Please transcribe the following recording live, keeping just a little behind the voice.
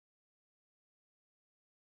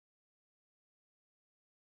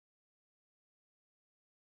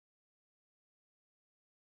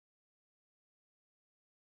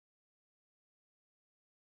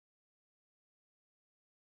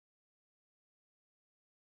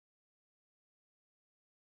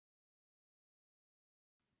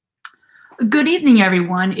Good evening,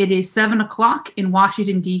 everyone. It is 7 o'clock in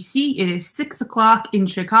Washington, D.C. It is 6 o'clock in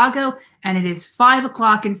Chicago, and it is 5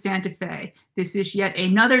 o'clock in Santa Fe. This is yet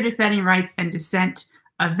another Defending Rights and Dissent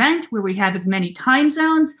event where we have as many time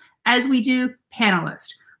zones as we do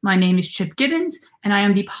panelists. My name is Chip Gibbons, and I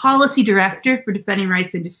am the Policy Director for Defending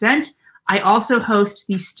Rights and Dissent. I also host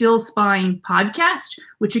the Still Spying podcast,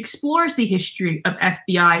 which explores the history of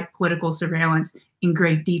FBI political surveillance in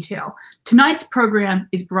great detail. Tonight's program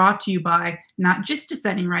is brought to you by not just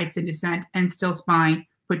Defending Rights and Dissent and Still Spying,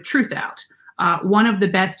 but Truthout, one of the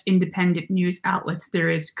best independent news outlets there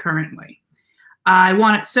is currently.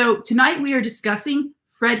 So tonight we are discussing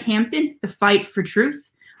Fred Hampton, the fight for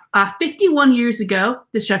truth. 51 years ago,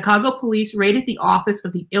 the Chicago police raided the office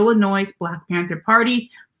of the Illinois Black Panther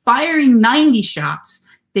Party, firing 90 shots.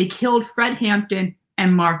 They killed Fred Hampton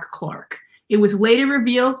and Mark Clark. It was later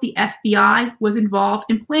revealed the FBI was involved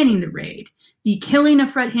in planning the raid. The killing of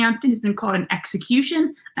Fred Hampton has been called an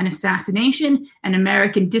execution, an assassination. An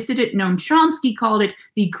American dissident, Noam Chomsky, called it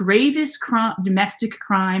the gravest domestic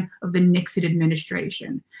crime of the Nixon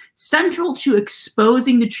administration. Central to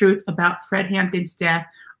exposing the truth about Fred Hampton's death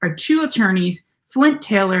are two attorneys, Flint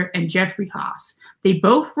Taylor and Jeffrey Haas. They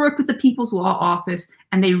both worked with the People's Law Office,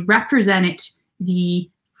 and they represented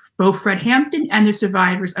both Fred Hampton and the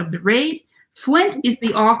survivors of the raid. Flint is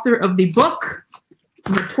the author of the book,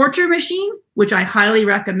 The Torture Machine, which I highly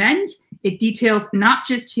recommend. It details not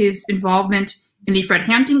just his involvement in the Fred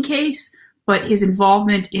Hampton case, but his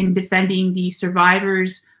involvement in defending the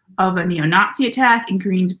survivors of a neo-Nazi attack in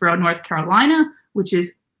Greensboro, North Carolina, which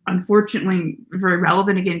is unfortunately very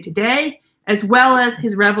relevant again today, as well as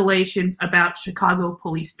his revelations about Chicago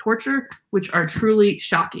police torture, which are truly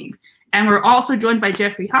shocking. And we're also joined by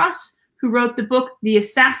Jeffrey Haas, who wrote the book, The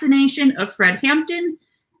Assassination of Fred Hampton,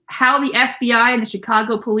 How the FBI and the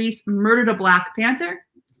Chicago Police Murdered a Black Panther.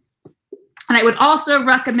 And I would also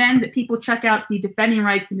recommend that people check out the Defending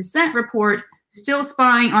Rights and Dissent report, Still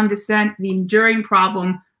Spying on Dissent, the Enduring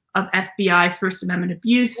Problem of FBI First Amendment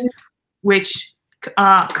Abuse, which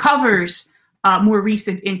covers more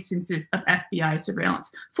recent instances of FBI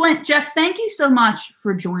surveillance. Flint, Jeff, thank you so much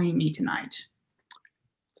for joining me tonight.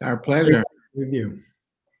 It's our pleasure with you.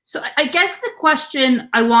 So I guess the question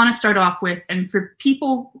I want to start off with, and for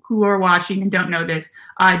people who are watching and don't know this,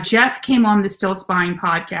 Jeff came on the Still Spying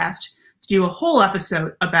podcast to do a whole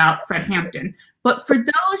episode about Fred Hampton. But for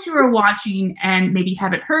those who are watching and maybe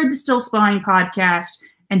haven't heard the Still Spying podcast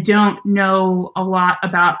and don't know a lot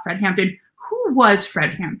about Fred Hampton, who was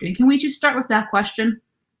Fred Hampton? Can we just start with that question?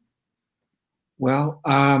 Well,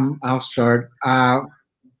 I'll start.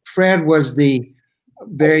 Fred was the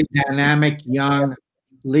very dynamic young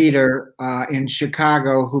leader in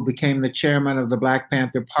Chicago who became the chairman of the Black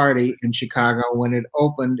Panther Party in Chicago when it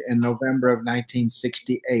opened in November of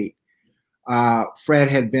 1968. Fred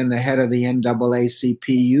had been the head of the NAACP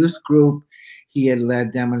youth group. He had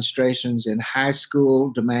led demonstrations in high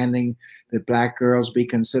school demanding that Black girls be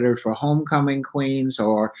considered for homecoming queens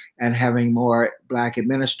and having more Black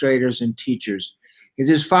administrators and teachers. As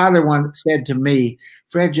his father once said to me,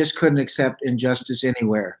 Fred just couldn't accept injustice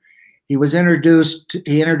anywhere. He introduced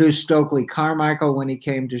Stokely Carmichael when he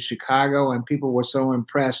came to Chicago, and people were so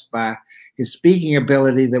impressed by his speaking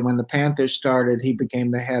ability that when the Panthers started, he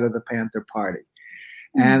became the head of the Panther Party.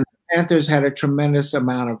 And the Panthers had a tremendous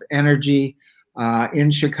amount of energy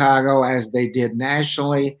in Chicago, as they did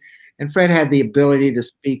nationally. And Fred had the ability to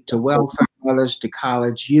speak to welfare mothers, to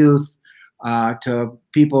college youth, to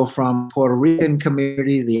people from Puerto Rican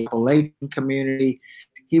community, the Appalachian community.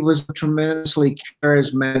 He was a tremendously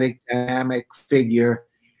charismatic, dynamic figure.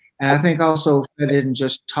 And I think also Fred didn't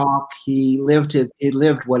just talk, he lived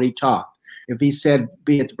what he talked. If he said,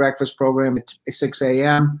 be at the breakfast program at 6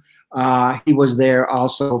 a.m., he was there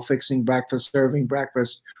also fixing breakfast, serving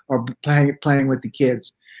breakfast, or playing with the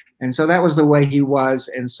kids. And so that was the way he was.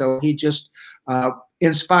 And so he just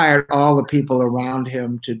inspired all the people around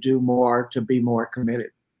him to do more, to be more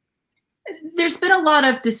committed. There's been a lot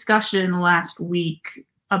of discussion in the last week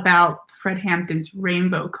about Fred Hampton's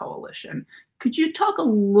Rainbow Coalition. Could you talk a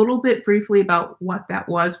little bit briefly about what that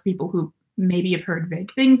was for people who maybe have heard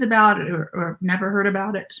vague things about it or never heard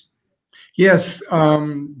about it? Yes,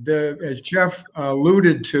 as Jeff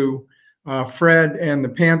alluded to, Fred and the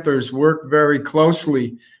Panthers worked very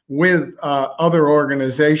closely with other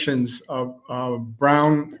organizations of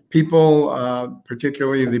brown people,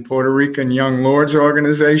 particularly the Puerto Rican Young Lords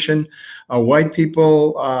Organization, white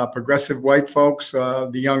people, progressive white folks,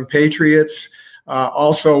 the Young Patriots,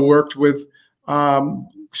 also worked with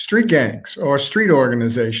street gangs or street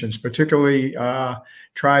organizations, particularly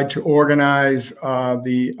tried to organize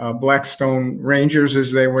the Blackstone Rangers,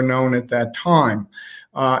 as they were known at that time.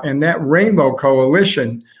 And that Rainbow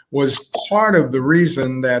Coalition was part of the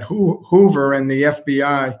reason that Hoover and the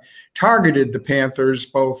FBI targeted the Panthers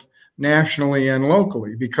both nationally and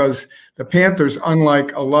locally, because the Panthers,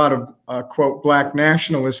 unlike a lot of, quote, black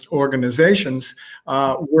nationalist organizations,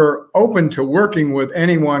 were open to working with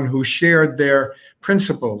anyone who shared their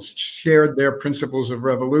principles of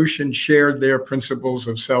revolution, shared their principles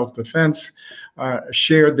of self-defense,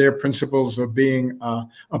 shared their principles of being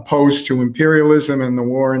opposed to imperialism and the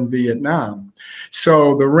war in Vietnam.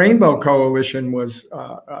 So the Rainbow Coalition was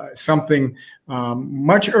something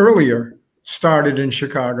much earlier started in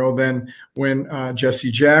Chicago than when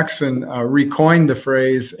Jesse Jackson recoined the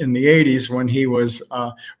phrase in the 80s when he was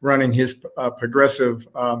running his progressive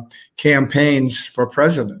campaigns for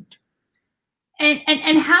president.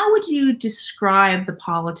 And how would you describe the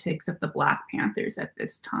politics of the Black Panthers at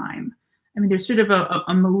this time? I mean, there's sort of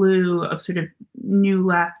a milieu of sort of new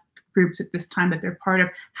left groups at this time that they're part of.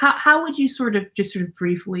 How would you sort of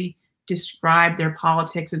briefly describe their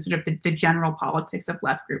politics and sort of the general politics of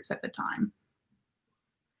left groups at the time?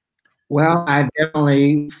 Well,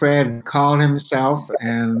 Fred called himself,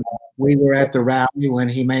 and we were at the rally when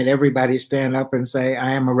he made everybody stand up and say,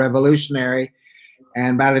 "I am a revolutionary."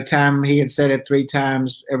 And by the time he had said it 3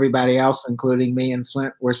 times, everybody else, including me and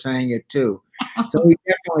Flint, were saying it too. So he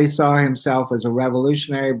definitely saw himself as a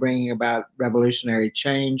revolutionary, bringing about revolutionary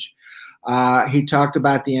change. He talked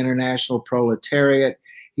about the international proletariat.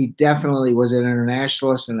 He definitely was an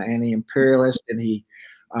internationalist and anti-imperialist, and he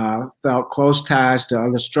felt close ties to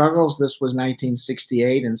other struggles. This was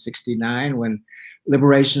 1968 and 69 when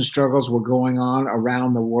liberation struggles were going on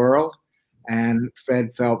around the world, and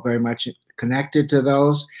Fred felt very much connected to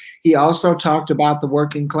those. He also talked about the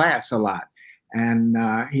working class a lot, and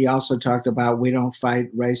he also talked about we don't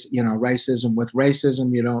fight racism with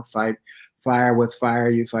racism. You don't fight fire with fire.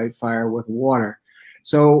 You fight fire with water.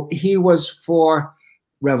 So he was for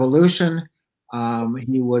revolution.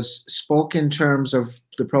 He spoke in terms of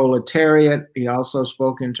the proletariat. He also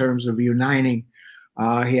spoke in terms of uniting.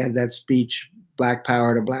 He had that speech, black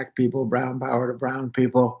power to black people, brown power to brown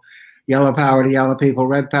people, yellow power to yellow people,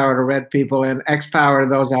 red power to red people, and X power to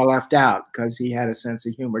those I left out, because he had a sense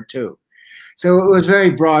of humor too. So it was very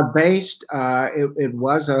broad-based. It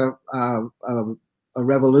was a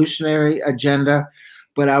revolutionary agenda,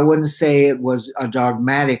 but I wouldn't say it was a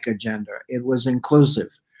dogmatic agenda. It was inclusive.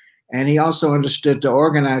 And he also understood to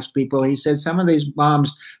organize people. He said some of these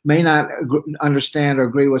moms may not understand or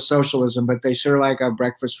agree with socialism, but they sure like our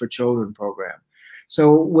Breakfast for Children program.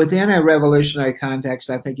 So within a revolutionary context,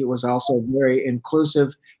 I think it was also very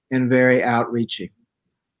inclusive and very outreaching.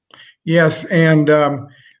 Yes, and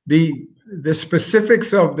the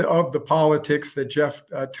specifics of the politics that Jeff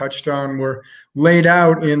touched on were laid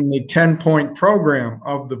out in the 10-point program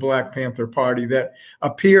of the Black Panther Party that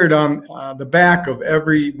appeared on the back of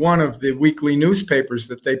every one of the weekly newspapers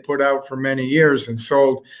that they put out for many years and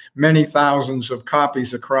sold many thousands of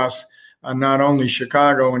copies across not only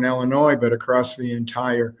Chicago and Illinois, but across the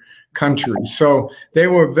entire country. So they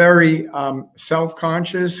were very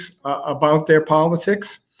self-conscious about their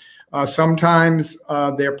politics. Sometimes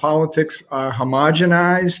their politics are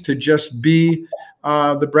homogenized to just be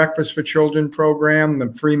the Breakfast for Children program,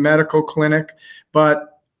 the free medical clinic.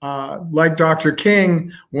 But like Dr.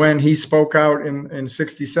 King, when he spoke out in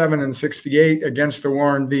 67 and 68 against the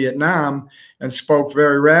war in Vietnam and spoke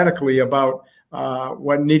very radically about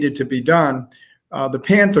what needed to be done, the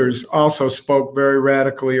Panthers also spoke very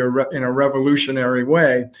radically or in a revolutionary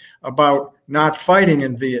way about not fighting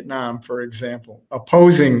in Vietnam, for example,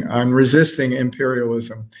 opposing and resisting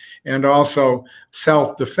imperialism, and also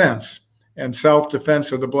self-defense and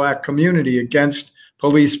self-defense of the Black community against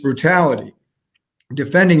police brutality,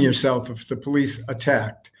 defending yourself if the police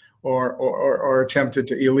attacked or attempted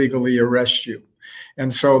to illegally arrest you.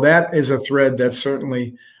 And so that is a thread that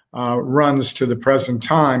certainly runs to the present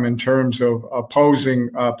time in terms of opposing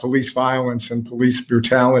police violence and police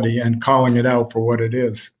brutality and calling it out for what it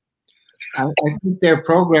is. I think their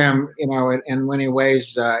program, in many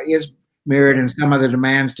ways is mirrored in some of the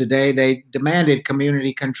demands today. They demanded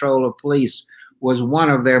community control of police was one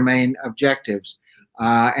of their main objectives,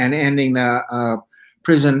 and ending the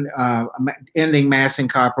prison, ending mass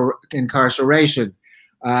incarceration.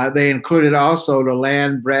 They included also the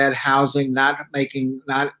land, bread, housing, not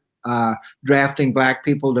drafting Black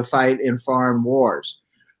people to fight in foreign wars.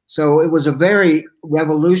 So it was a very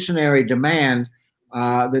revolutionary demand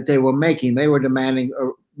that they were making. They were demanding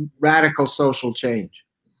a radical social change.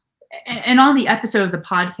 And on the episode of the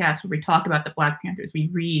podcast where we talk about the Black Panthers, we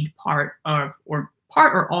read part or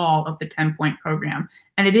all of the 10-point program.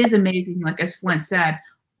 And it is amazing, like as Flint said,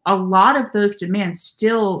 a lot of those demands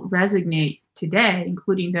still resonate today,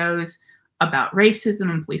 including those about racism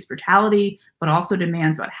and police brutality, but also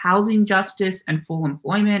demands about housing justice and full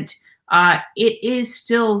employment. It is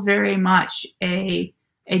still very much a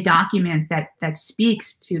document that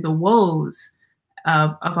speaks to the woes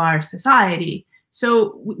of our society.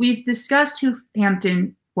 So we've discussed who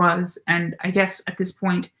Hampton was, and I guess at this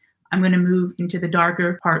point, I'm going to move into the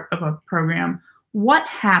darker part of a program. What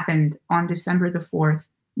happened on December the 4th,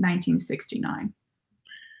 1969?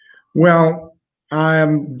 Well,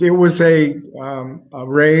 there was a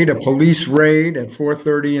raid, a police raid at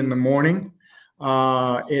 4:30 in the morning.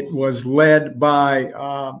 It was led by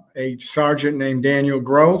a sergeant named Daniel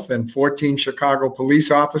Groth and 14 Chicago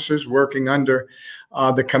police officers working under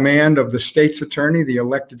the command of the state's attorney, the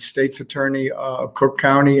elected state's attorney of Cook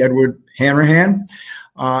County, Edward Hanrahan.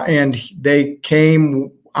 And they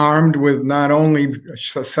came armed with not only a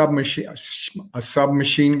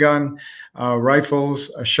submachine gun,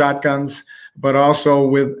 rifles, shotguns, but also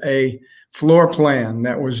with a floor plan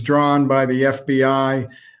that was drawn by the FBI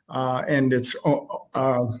and its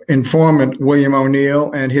informant, William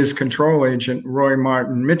O'Neill, and his control agent, Roy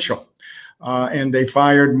Martin Mitchell. And they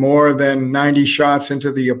fired more than 90 shots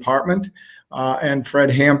into the apartment. And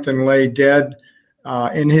Fred Hampton lay dead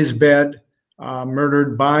in his bed,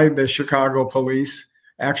 murdered by the Chicago police,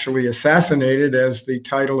 actually assassinated, as the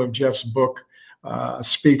title of Jeff's book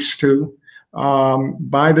speaks to,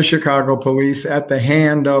 by the Chicago police at the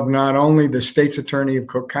hand of not only the state's attorney of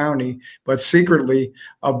Cook County, but secretly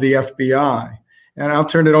of the FBI. And I'll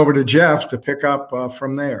turn it over to Jeff to pick up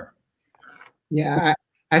from there. Yeah,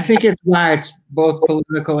 I think it's why it's both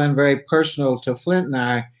political and very personal to Flint and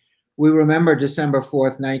I. We remember December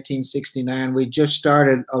 4th, 1969. We just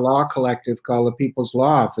started a law collective called the People's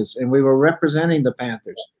Law Office, and we were representing the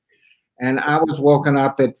Panthers. And I was woken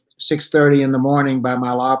up at 6:30 in the morning by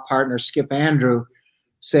my law partner, Skip Andrew,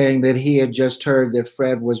 saying that he had just heard that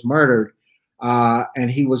Fred was murdered, and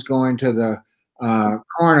he was going to the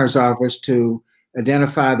coroner's office to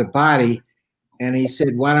identify the body. And he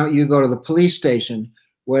said, "Why don't you go to the police station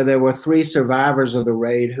where there were 3 survivors of the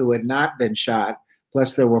raid who had not been shot,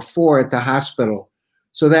 plus there were 4 at the hospital."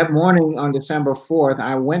 So that morning on December 4th,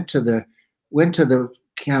 I went to the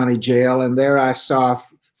county jail, and there I saw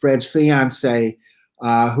Fred's fiance,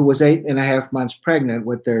 who was 8.5 months pregnant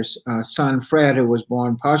with their son, Fred, who was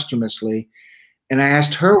born posthumously. And I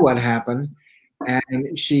asked her what happened,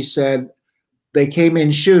 and she said, they came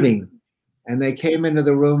in shooting, and they came into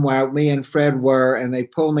the room while me and Fred were, and they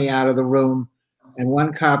pulled me out of the room, and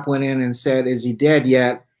one cop went in and said, "Is he dead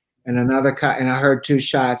yet?" And another cop, and I heard 2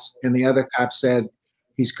 shots, and the other cop said,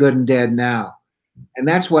 "He's good and dead now." And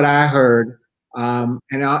that's what I heard. And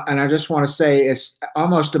I just want to say, it's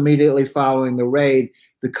almost immediately following the raid,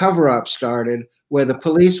 the cover-up started, where the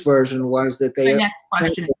police version was that they— My next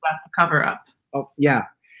question is about the cover-up. Oh, yeah.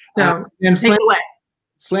 So and take it away.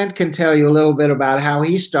 Flint can tell you a little bit about how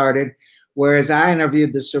he started. Whereas I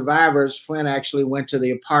interviewed the survivors, Flint actually went to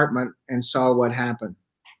the apartment and saw what happened.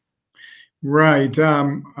 Right.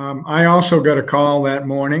 I also got a call that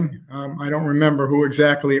morning. I don't remember who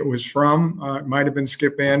exactly it was from. It might have been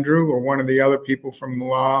Skip Andrew or one of the other people from the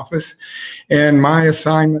law office. And my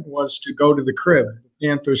assignment was to go to the crib, the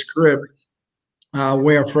Panthers' crib,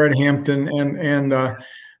 where Fred Hampton and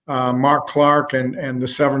Mark Clark and the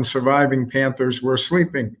 7 surviving Panthers were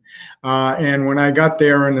sleeping. And when I got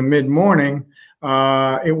there in the mid-morning,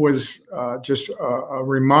 it was just a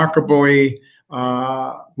remarkably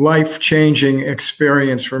life-changing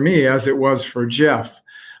experience for me, as it was for Jeff.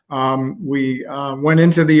 We went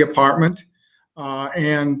into the apartment,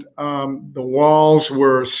 and the walls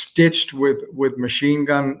were stitched with machine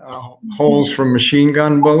gun holes from machine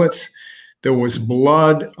gun bullets. There was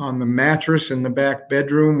blood on the mattress in the back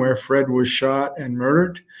bedroom where Fred was shot and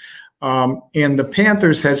murdered. And the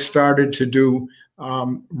Panthers had started to do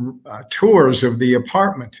tours of the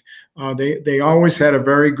apartment. They always had a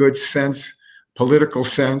very good sense, political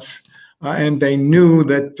sense, and they knew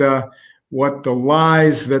that what the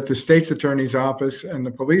lies that the state's attorney's office and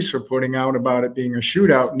the police were putting out about it being a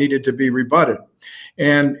shootout needed to be rebutted.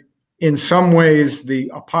 And in some ways, the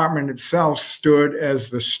apartment itself stood as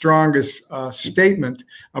the strongest statement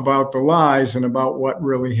about the lies and about what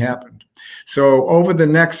really happened. So over the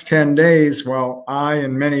next 10 days, while I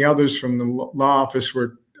and many others from the law office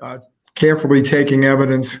were carefully taking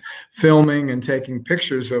evidence, filming and taking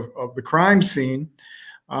pictures of the crime scene,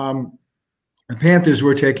 the Panthers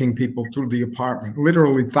were taking people through the apartment,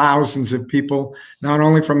 literally thousands of people, not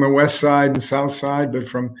only from the west side and south side, but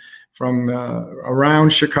from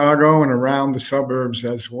around Chicago and around the suburbs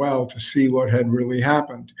as well, to see what had really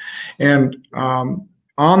happened. And on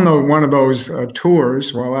one of those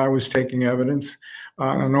tours, while I was taking evidence,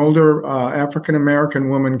 an older African-American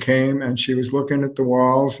woman came, and she was looking at the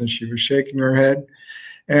walls, and she was shaking her head.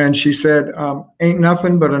 And she said, "Ain't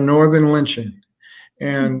nothing but a northern lynching."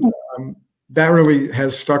 And that really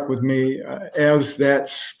has stuck with me, as that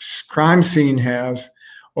crime scene has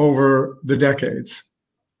over the decades.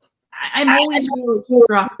 I'm always really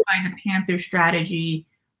struck by the Panther strategy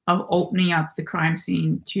of opening up the crime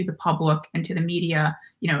scene to the public and to the media.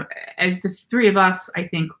 You know, as the three of us, I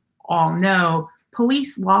think, all know,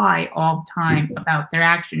 police lie all the time about their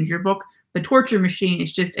actions. Your book, The Torture Machine,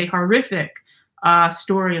 is just a horrific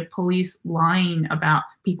story of police lying about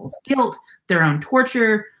people's guilt, their own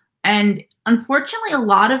torture. And unfortunately, a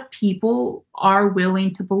lot of people are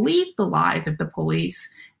willing to believe the lies of the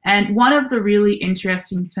police. And one of the really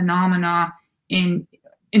interesting phenomena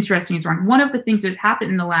one of the things that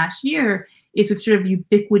happened in the last year is, with sort of the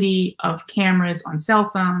ubiquity of cameras on cell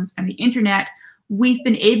phones and the internet, we've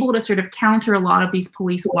been able to sort of counter a lot of these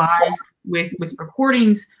police lies with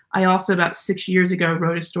recordings. I also, about 6 years ago,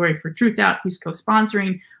 wrote a story for Truthout, who's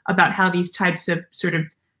co-sponsoring, about how these types of sort of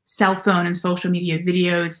cell phone and social media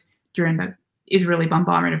videos during the Israeli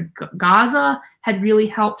bombardment of Gaza had really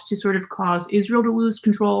helped to sort of cause Israel to lose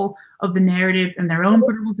control of the narrative and their own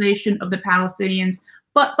brutalization of the Palestinians.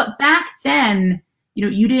 But back then, you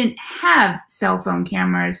know, you didn't have cell phone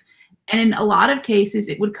cameras, and in a lot of cases,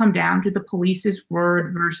 it would come down to the police's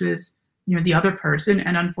word versus, you know, the other person.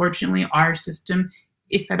 And unfortunately, our system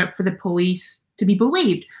is set up for the police to be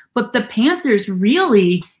believed. But the Panthers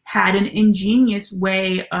really had an ingenious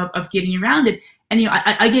way of getting around it. And, you know,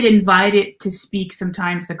 I get invited to speak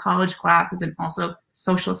sometimes to college classes and also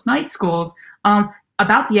socialist night schools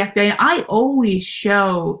about the FBI. I always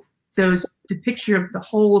show the picture of the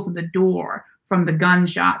holes in the door from the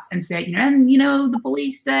gunshots and say, the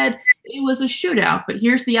police said it was a shootout, but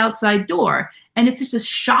here's the outside door. And it's just a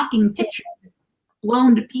shocking picture,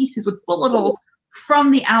 blown to pieces with bullet holes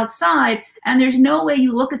from the outside. And there's no way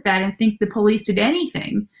you look at that and think the police did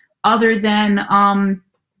anything other than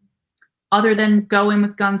go in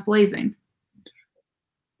with guns blazing.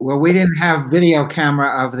 Well, we didn't have video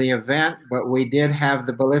camera of the event, but we did have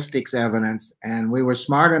the ballistics evidence, and we were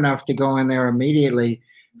smart enough to go in there immediately,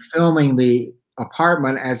 filming the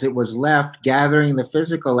apartment as it was left, gathering the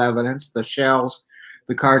physical evidence, the shells,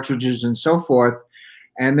 the cartridges, and so forth,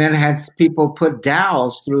 and then had people put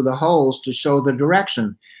dowels through the holes to show the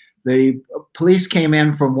direction. The police came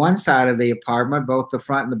in from one side of the apartment, both the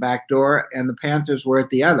front and the back door, and the Panthers were at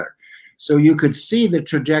the other. So you could see the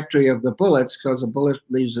trajectory of the bullets, because a bullet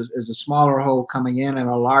leaves is a smaller hole coming in and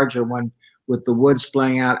a larger one with the wood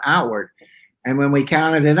splaying out outward. And when we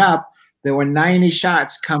counted it up, there were 90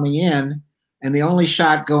 shots coming in, and the only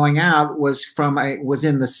shot going out was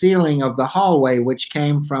in the ceiling of the hallway, which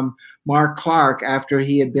came from Mark Clark after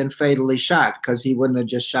he had been fatally shot, because he wouldn't have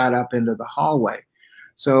just shot up into the hallway.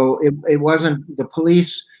 So it wasn't the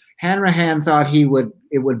police. Hanrahan thought it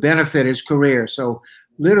would benefit his career. So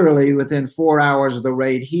literally within 4 hours of the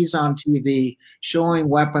raid, he's on TV showing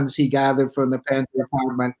weapons he gathered from the Panther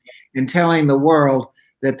apartment and telling the world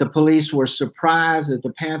that the police were surprised that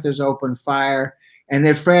the Panthers opened fire, and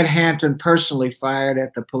that Fred Hampton personally fired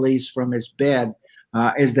at the police from his bed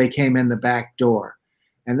as they came in the back door.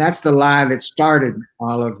 And that's the lie that started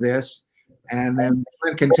all of this. And then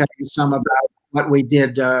Flint can tell you some about what we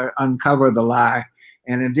did to uncover the lie.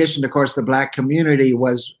 And in addition, of course, the Black community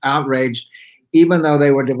was outraged, even though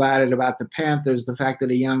they were divided about the Panthers. The fact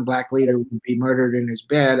that a young Black leader would be murdered in his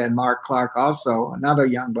bed, and Mark Clark also, another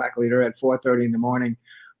young Black leader, at 4:30 in the morning,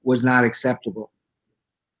 was not acceptable.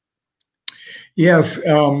 Yes,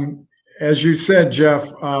 as you said,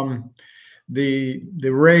 Jeff, the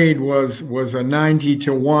raid was a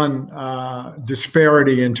 90-to-1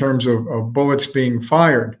 disparity in terms of bullets being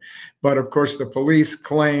fired. But of course, the police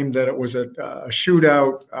claimed that it was a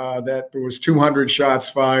shootout, that there was 200 shots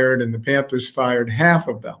fired, and the Panthers fired half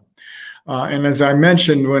of them. And as I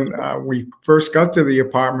mentioned, when we first got to the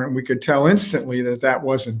apartment, we could tell instantly that that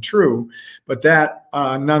wasn't true. But that,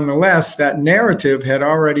 nonetheless, that narrative had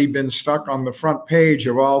already been stuck on the front page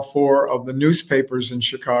of all 4 of the newspapers in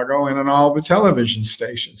Chicago and on all the television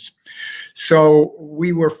stations. So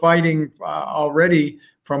we were fighting already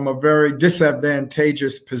from a very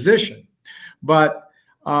disadvantageous position. But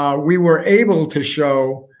we were able to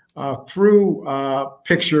show through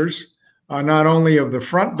pictures, not only of the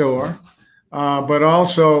front door, but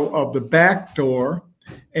also of the back door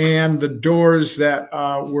and the doors that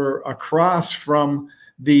were across from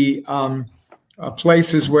the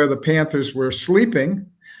places where the Panthers were sleeping,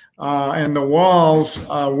 and the walls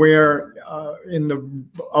where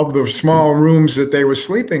of the small rooms that they were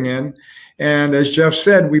sleeping in. And as Jeff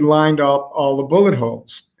said, we lined up all the bullet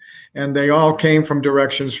holes, and they all came from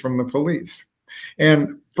directions from the police.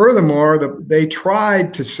 And furthermore, they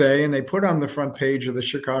tried to say, and they put on the front page of the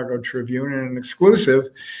Chicago Tribune in an exclusive,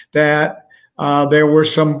 that there were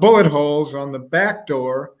some bullet holes on the back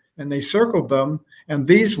door, and they circled them, and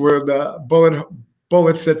these were the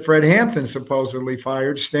bullets that Fred Hampton supposedly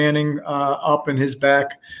fired standing up in his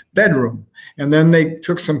back bedroom. And then they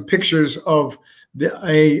took some pictures of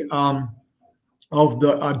a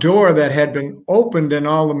door that had been opened and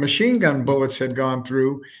all the machine gun bullets had gone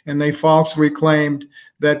through, and they falsely claimed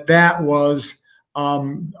that that was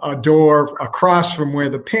a door across from where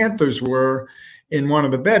the Panthers were in one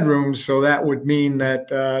of the bedrooms, so that would mean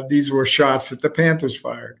that these were shots that the Panthers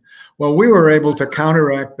fired. Well, we were able to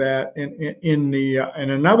counteract that in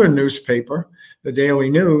another newspaper, the Daily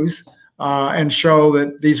News, and show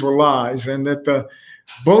that these were lies, and that the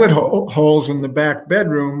bullet holes in the back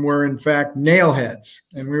bedroom were in fact nail heads.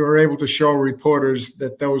 And we were able to show reporters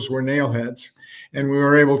that those were nail heads. And we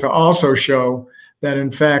were able to also show that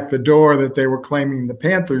in fact the door that they were claiming the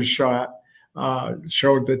Panthers shot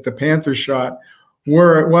showed that the Panthers shot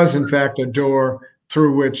was in fact a door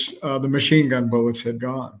through which the machine gun bullets had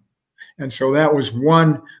gone. And so that was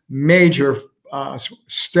one major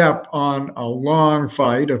step on a long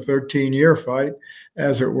fight, a 13-year fight,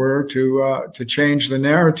 as it were, to change the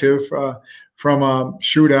narrative from a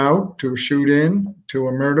shootout to a shoot-in to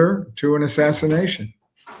a murder to an assassination.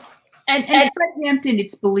 And Fred Hampton,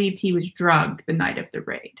 it's believed he was drugged the night of the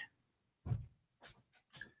raid.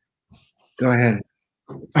 Go ahead.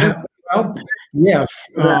 Well, yes.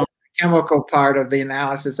 The chemical part of the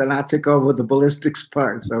analysis, and I took over the ballistics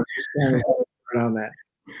part, so just on that.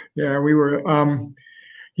 Yeah, we were.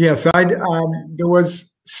 Yes, there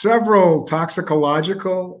was several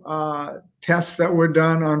toxicological tests that were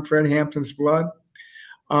done on Fred Hampton's blood,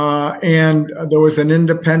 and there was an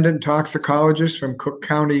independent toxicologist from Cook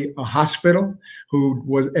County Hospital who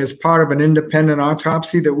was, as part of an independent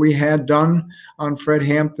autopsy that we had done on Fred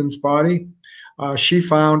Hampton's body, she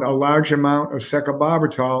found a large amount of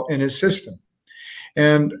secobarbital in his system,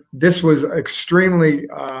 and this was extremely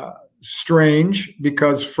strange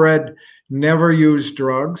because Fred never used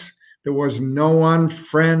drugs. There was no one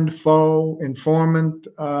friend, foe, informant,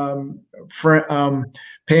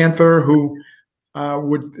 Panther who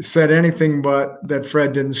would said anything but that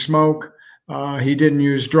Fred didn't smoke. He didn't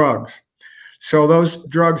use drugs. So those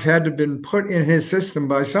drugs had to have been put in his system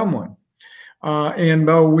by someone. And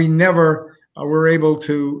though we never were able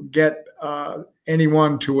to get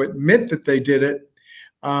anyone to admit that they did it,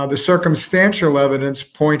 the circumstantial evidence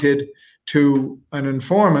pointed to an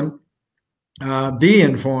informant, the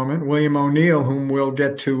informant, William O'Neill, whom we'll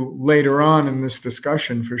get to later on in this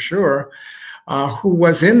discussion for sure, who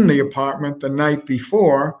was in the apartment the night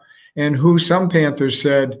before and who some Panthers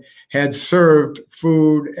said had served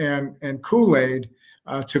food and Kool-Aid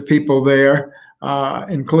to people there,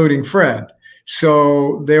 including Fred.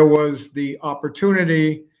 So there was the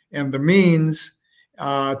opportunity and the means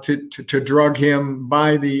to drug him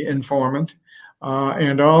by the informant,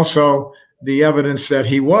 and also the evidence that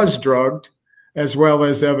he was drugged, as well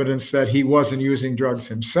as evidence that he wasn't using drugs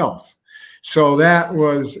himself. So that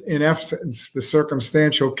was, in essence, the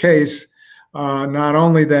circumstantial case, not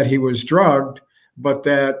only that he was drugged, but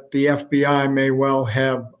that the FBI may well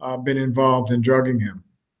have been involved in drugging him.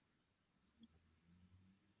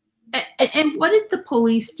 And what did the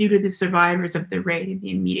police do to the survivors of the raid in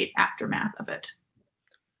the immediate aftermath of it?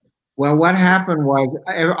 Well, what happened was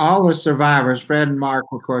all the survivors, Fred and Mark,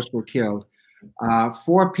 of course, were killed.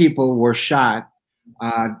 4 people were shot.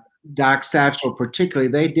 Doc Satchel particularly,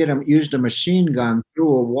 they used a machine gun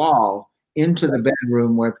through a wall into the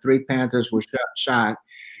bedroom where 3 Panthers were shot.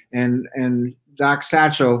 And Doc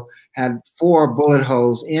Satchel had 4 bullet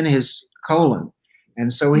holes in his colon.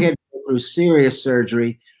 And so he had to go through serious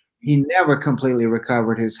surgery. He never completely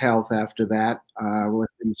recovered his health after that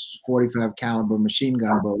with these 45 caliber machine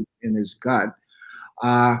gun bullets in his gut.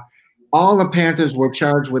 All the Panthers were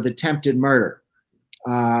charged with attempted murder.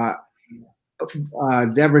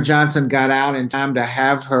 Deborah Johnson got out in time to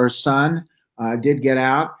have her son, did get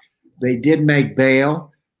out. They did make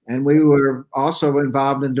bail, and we were also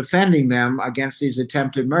involved in defending them against these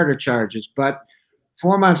attempted murder charges. But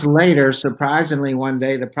 4 months later, surprisingly, one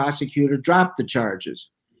day, the prosecutor dropped the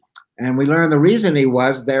charges. And we learned the reason he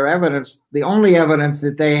was, their evidence, the only evidence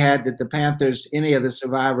that they had that the Panthers, any of the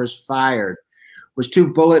survivors fired, was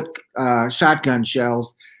 2 bullet shotgun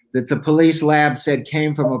shells that the police lab said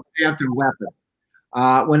came from a Panther weapon.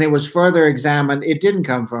 When it was further examined, it didn't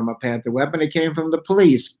come from a Panther weapon. It came from the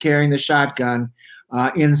police carrying the shotgun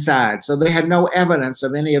inside. So they had no evidence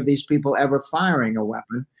of any of these people ever firing a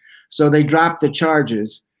weapon. So they dropped the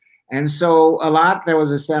charges. And so there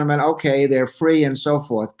was a sentiment, okay, they're free and so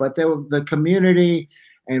forth. But the community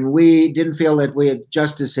and we didn't feel that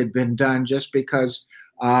justice had been done just because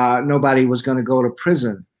nobody was going to go to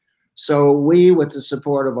prison. So we, with the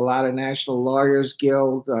support of a lot of National Lawyers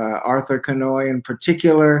Guild, Arthur Kanoy in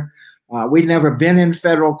particular, we'd never been in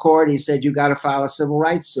federal court. He said, you got to file a civil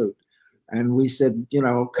rights suit. And we said, you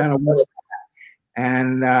know, kind of what's that?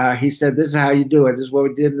 And he said, this is how you do it. This is what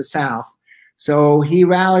we did in the South. So he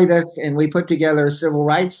rallied us, and we put together a civil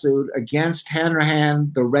rights suit against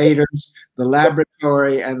Hanrahan, the raiders, the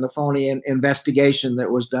laboratory, and the phony investigation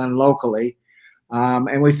that was done locally.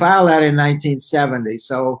 And we filed that in 1970.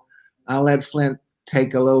 So I'll let Flint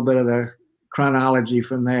take a little bit of the chronology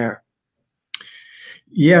from there.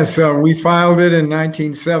 Yes, we filed it in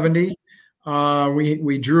 1970.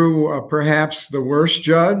 We drew perhaps the worst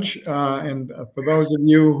judge. And for those of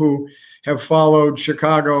you who have followed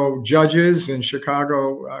Chicago judges and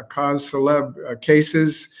Chicago cause celeb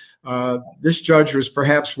cases, this judge was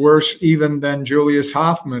perhaps worse even than Julius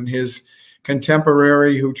Hoffman, his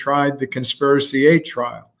contemporary who tried the Conspiracy 8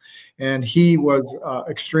 trial. And he was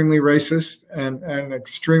extremely racist and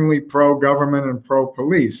extremely pro-government and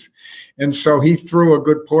pro-police. And so he threw a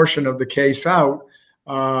good portion of the case out,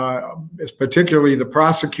 particularly the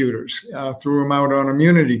prosecutors, threw them out on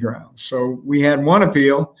immunity grounds. So we had one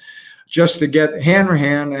appeal just to get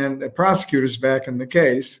Hanrahan and the prosecutors back in the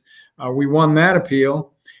case. We won that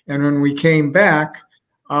appeal. And when we came back,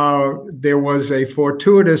 there was a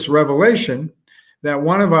fortuitous revelation that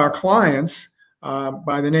one of our clients,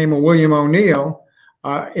 by the name of William O'Neill,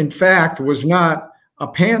 in fact, was not a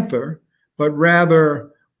Panther, but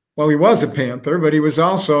rather, well, he was a Panther, but he was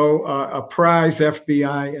also a prize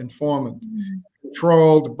FBI informant,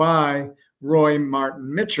 controlled by Roy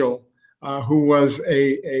Martin Mitchell, who was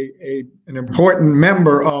an important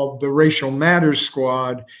member of the Racial Matters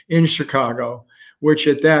Squad in Chicago, which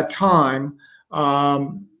at that time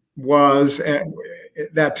was, at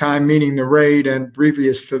that time meaning the raid and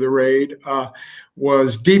previous to the raid,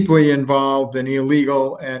 was deeply involved in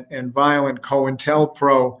illegal and violent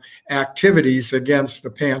COINTELPRO activities against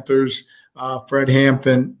the Panthers, Fred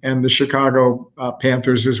Hampton, and the Chicago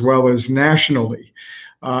Panthers, as well as nationally.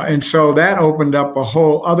 And so that opened up a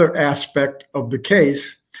whole other aspect of the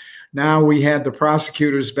case. Now we had the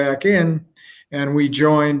prosecutors back in, and we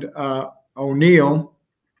joined O'Neill,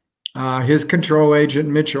 his control agent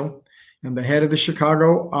Mitchell, and the head of the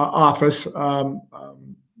Chicago office,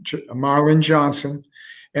 Marlon Johnson,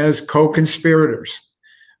 as co-conspirators.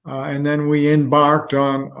 And then we embarked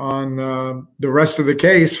on the rest of the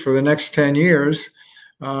case for the next 10 years.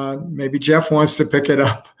 Maybe Jeff wants to pick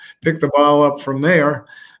the ball up from there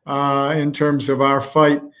in terms of our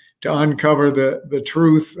fight to uncover the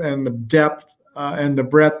truth and the depth and the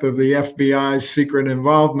breadth of the FBI's secret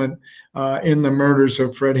involvement in the murders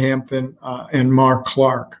of Fred Hampton and Mark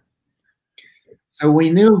Clark. So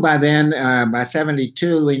we knew by then, by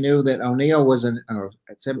 72, we knew that O'Neill was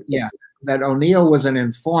that O'Neill was an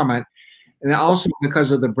informant, and also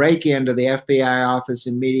because of the break-in to the FBI office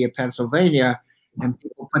in Media, Pennsylvania, and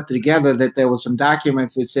people put together that there were some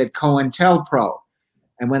documents that said COINTELPRO,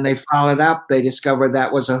 and when they followed up, they discovered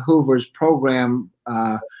that was a Hoover's program,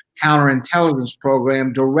 counterintelligence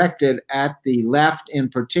program directed at the left in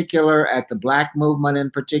particular, at the black movement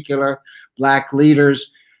in particular, black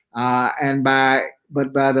leaders.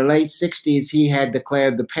 But by the late 60s, he had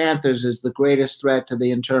declared the Panthers as the greatest threat to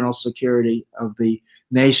the internal security of the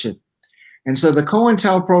nation. And so the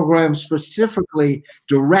COINTEL program specifically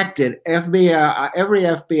directed every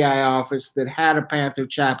FBI office that had a Panther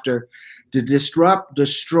chapter to disrupt,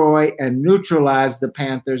 destroy, and neutralize the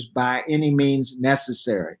Panthers by any means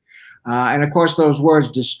necessary. And of course, those words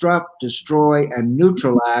disrupt, destroy, and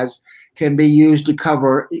neutralize can be used to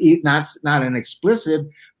cover not an explicit,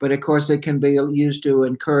 but of course it can be used to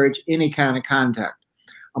encourage any kind of contact.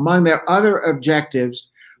 Among their other objectives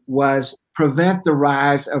was prevent the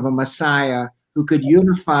rise of a messiah who could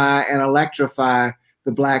unify and electrify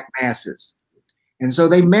the black masses. And so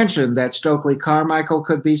they mentioned that Stokely Carmichael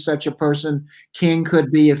could be such a person. King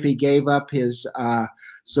could be if he gave up his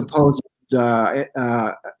supposed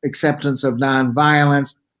acceptance of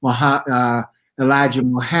nonviolence. Elijah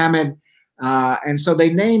Muhammad. And so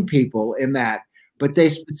they named people in that. but they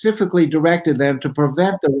specifically directed them to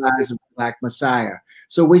prevent the rise of the Black Messiah.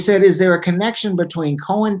 So we said, is there a connection between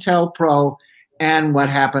COINTELPRO and what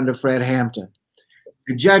happened to Fred Hampton?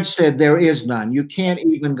 The judge said there is none. You can't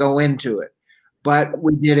even go into it. But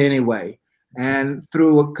we did anyway. And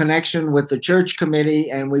through a connection with the church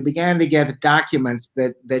committee, and we began to get documents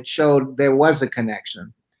that showed there was a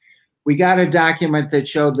connection. We got a document that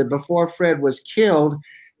showed that before Fred was killed,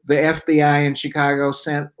 the FBI in Chicago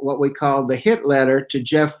sent what we call the hit letter to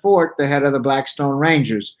Jeff Fort, the head of the Blackstone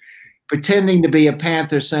Rangers, pretending to be a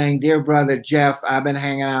Panther, saying, "Dear brother Jeff, I've been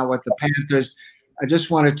hanging out with the Panthers. I just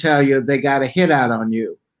want to tell you they got a hit out on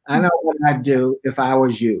you. I know what I'd do if I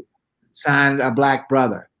was you." Signed, a Black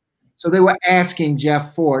brother. So they were asking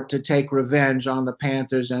Jeff Fort to take revenge on the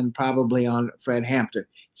Panthers and probably on Fred Hampton.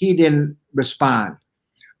 He didn't respond.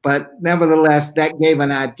 But nevertheless, that gave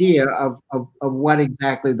an idea of what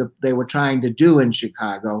exactly they were trying to do in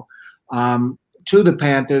Chicago to the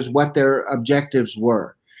Panthers, what their objectives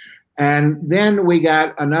were. And then we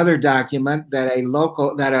got another document that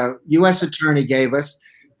a U.S. attorney gave us.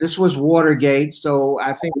 This was Watergate, so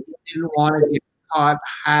I think he didn't want to get caught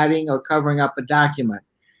hiding or covering up a document.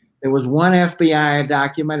 There was one FBI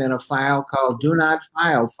document in a file called Do Not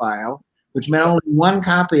File file, which meant only one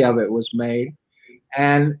copy of it was made.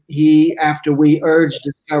 And he, after we urged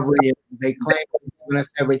discovery, they claimed to us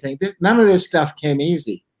everything. None of this stuff came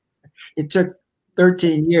easy. It took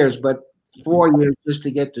 13 years, but 4 years just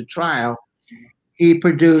to get to trial. He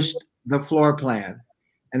produced the floor plan.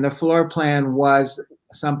 And the floor plan was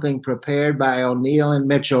something prepared by O'Neill and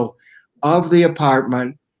Mitchell of the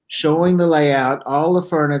apartment, showing the layout, all the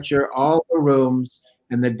furniture, all the rooms,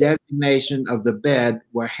 and the designation of the bed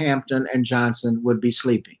where Hampton and Johnson would be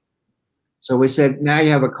sleeping. So we said, now you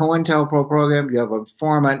have a COINTELPRO program, you have an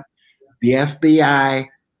informant, the FBI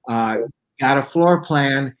got a floor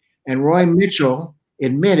plan, and Roy Mitchell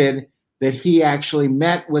admitted that he actually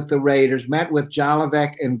met with the raiders, met with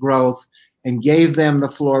Jolivet and Groth, and gave them the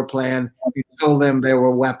floor plan and told them there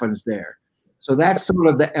were weapons there. So that's sort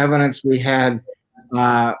of the evidence we had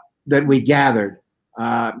that we gathered.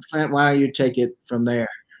 Flint, why don't you take it from there?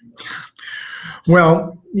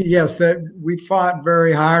 Well, yes, that we fought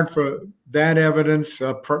very hard for that evidence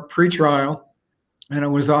pre-trial, and it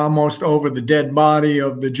was almost over the dead body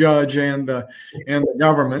of the judge and the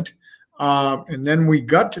government. And then we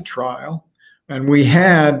got to trial, and we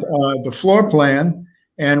had the floor plan,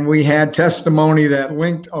 and we had testimony that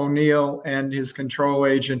linked O'Neill and his control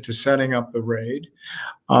agent to setting up the raid.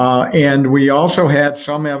 And we also had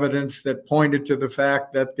some evidence that pointed to the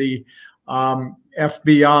fact that the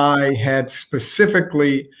FBI had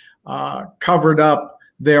specifically covered up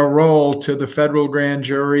their role to the federal grand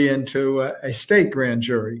jury and to a state grand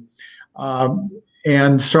jury.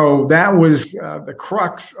 And so that was the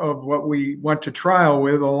crux of what we went to trial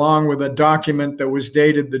with, along with a document that was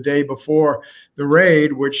dated the day before the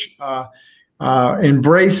raid, which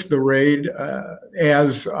embraced the raid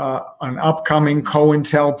as an upcoming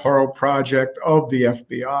COINTELPRO project of the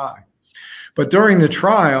FBI. But during the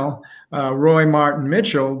trial, Roy Martin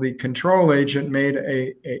Mitchell, the control agent, made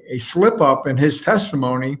a slip up in his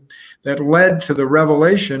testimony that led to the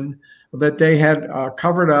revelation that they had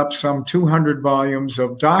covered up some 200 volumes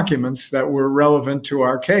of documents that were relevant to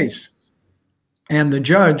our case. And the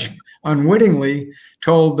judge unwittingly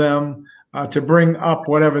told them to bring up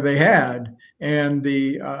whatever they had. And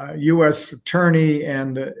the U.S. attorney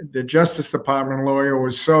and the Justice Department lawyer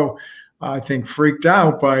was so, I think, freaked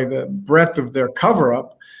out by the breadth of their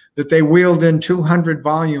cover-up that they wheeled in 200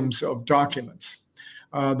 volumes of documents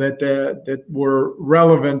that were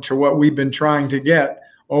relevant to what we've been trying to get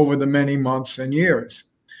over the many months and years.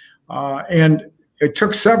 And it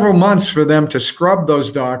took several months for them to scrub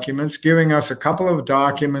those documents, giving us a couple of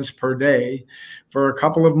documents per day for a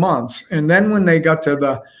couple of months. And then when they got to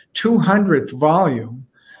the 200th volume,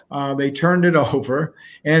 they turned it over,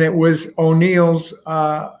 and it was O'Neill's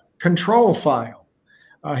control file,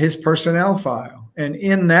 his personnel file. And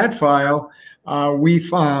in that file, we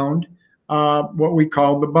found what we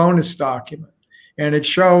called the bonus document. And it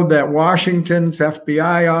showed that Washington's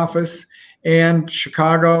FBI office and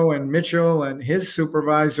Chicago and Mitchell and his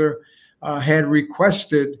supervisor had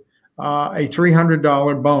requested a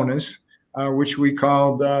 $300 bonus, which we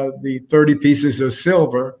called the 30 pieces of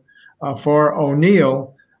silver for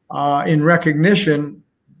O'Neill in recognition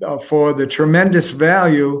for the tremendous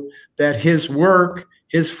value that his work,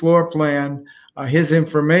 his floor plan, his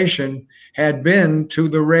information had been to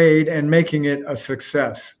the raid and making it a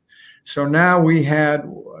success. So now we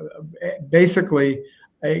had basically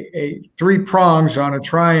a three prongs on a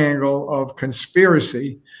triangle of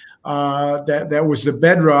conspiracy that was the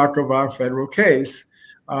bedrock of our federal case.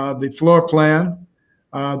 The floor plan,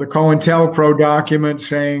 the COINTELPRO document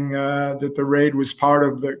saying that the raid was part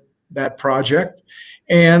of that project,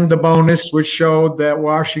 and the bonus, which showed that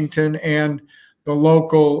Washington and the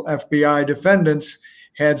local FBI defendants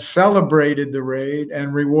had celebrated the raid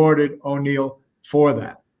and rewarded O'Neill for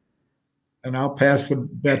that. And I'll pass the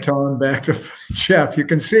baton back to Jeff. You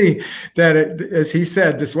can see that, as he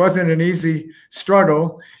said, this wasn't an easy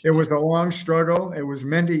struggle. It was a long struggle. It was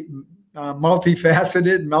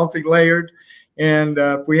multifaceted, multi-layered. And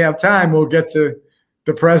if we have time, we'll get to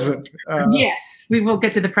the present. Yes, we will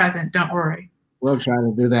get to the present. Don't worry. We'll try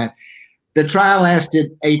to do that. The trial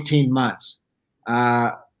lasted 18 months.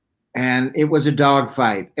 And it was a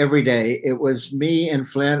dogfight every day. It was me and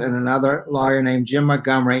Flint and another lawyer named Jim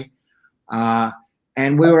Montgomery.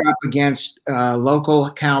 And we were up against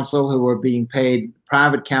local counsel who were being paid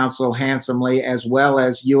private counsel handsomely, as well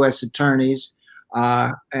as U.S. attorneys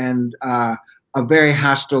and a very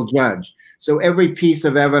hostile judge. So every piece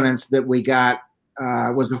of evidence that we got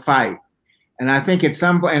was a fight. And I think at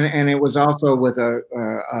some point, and it was also with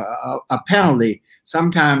a penalty.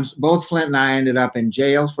 Sometimes both Flint and I ended up in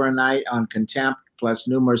jail for a night on contempt, plus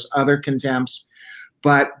numerous other contempts.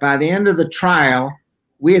 But by the end of the trial,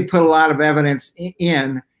 we had put a lot of evidence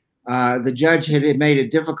in. The judge had made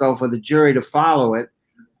it difficult for the jury to follow it.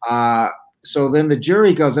 So then the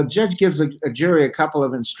jury goes, the judge gives a jury a couple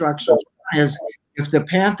of instructions. One is, if the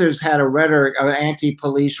Panthers had a rhetoric, an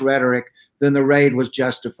anti-police rhetoric, then the raid was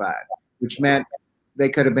justified, which meant they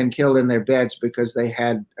could have been killed in their beds because they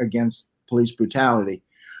had against police brutality.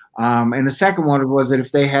 And the second one was that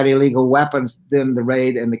if they had illegal weapons, then the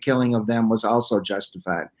raid and the killing of them was also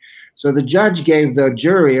justified. So the judge gave the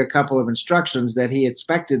jury a couple of instructions that he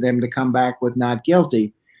expected them to come back with not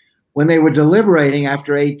guilty. When they were deliberating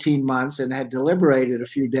after 18 months and had deliberated a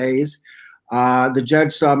few days, the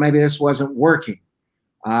judge saw maybe this wasn't working.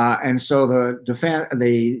 And so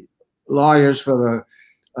the lawyers for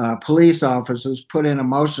the police officers put in a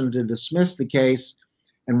motion to dismiss the case.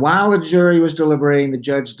 And while the jury was deliberating, the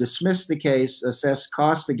judge dismissed the case, assessed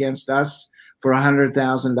costs against us for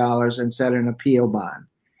 $100,000, and set an appeal bond.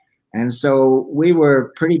 And so we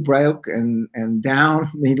were pretty broke and down,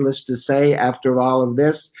 needless to say, after all of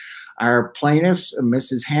this. Our plaintiffs,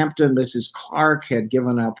 Mrs. Hampton, Mrs. Clark, had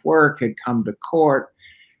given up work, had come to court,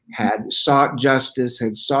 had sought justice,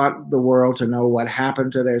 had sought the world to know what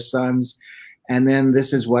happened to their sons. And then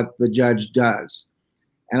this is what the judge does.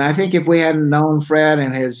 And I think if we hadn't known Fred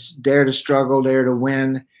and his dare to struggle, dare to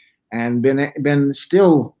win, and been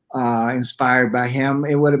still inspired by him,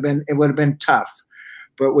 it would have been tough.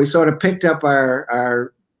 But we sort of picked up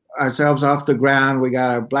ourselves off the ground. We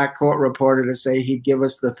got a black court reporter to say he'd give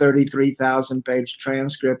us the 33,000-page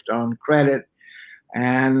transcript on credit,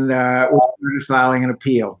 and we started filing an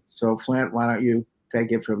appeal. So Flint, why don't you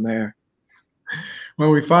take it from there?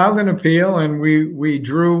 Well, we filed an appeal, and we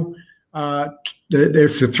drew.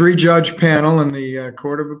 There's a 3-judge panel in the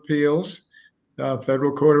Court of Appeals,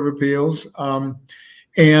 Federal Court of Appeals,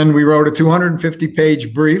 and we wrote a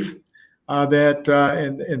 250-page brief that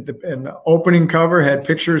in the opening cover had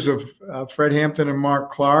pictures of Fred Hampton and Mark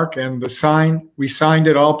Clark, and we signed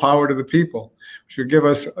it, "All Power to the People," which would give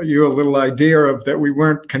you a little idea of that we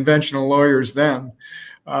weren't conventional lawyers then,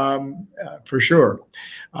 for sure.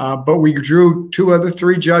 But we drew 2 other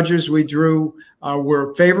 3 judges. We drew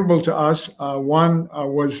were favorable to us. One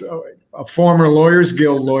was a former Lawyers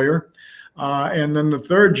Guild lawyer, and then the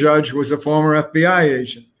 3rd judge was a former FBI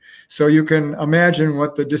agent. So you can imagine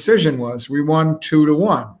what the decision was. We won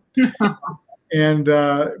 2-1. And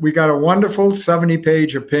we got a wonderful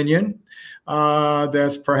 70-page opinion.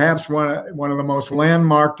 That's perhaps one of the most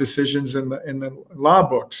landmark decisions in the law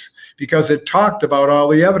books, because it talked about all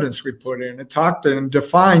the evidence we put in. It talked and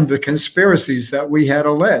defined the conspiracies that we had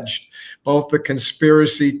alleged, both the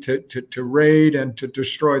conspiracy to raid and to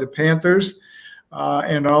destroy the Panthers,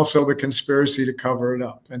 and also the conspiracy to cover it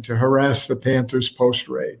up and to harass the Panthers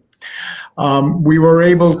post-raid. We were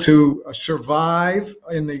able to survive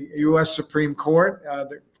in the U.S. Supreme Court.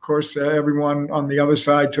 Of course, everyone on the other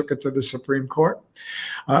side took it to the Supreme Court.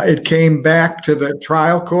 It came back to the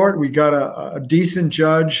trial court. We got a decent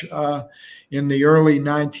judge in the early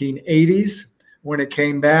 1980s when it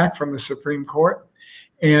came back from the Supreme Court.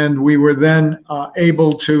 And we were then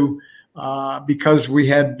able to, because we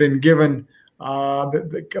had been given,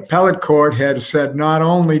 the appellate court had said, not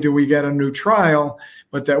only do we get a new trial,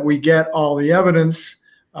 but that we get all the evidence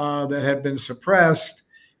that had been suppressed,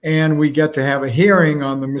 and we get to have a hearing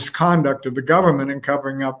on the misconduct of the government in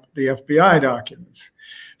covering up the FBI documents.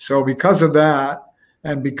 So because of that,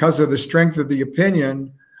 and because of the strength of the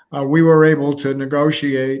opinion, we were able to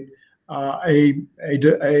negotiate a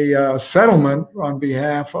settlement on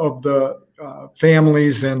behalf of the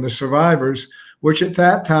families and the survivors, which at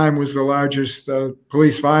that time was the largest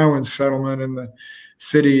police violence settlement in the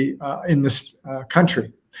city, in this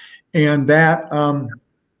country. And that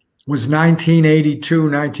was 1982,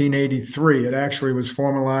 1983. It actually was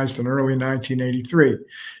formalized in early 1983.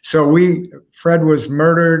 So Fred was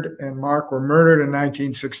murdered and Mark were murdered in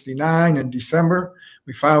 1969 in December.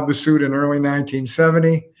 We filed the suit in early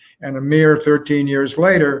 1970, and a mere 13 years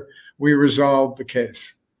later, we resolved the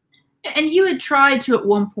case. And you had tried to, at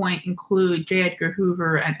one point, include J. Edgar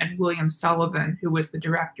Hoover and William Sullivan, who was the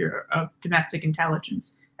director of domestic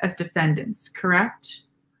intelligence, as defendants, correct?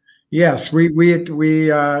 Yes, we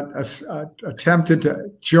attempted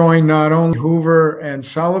to join not only Hoover and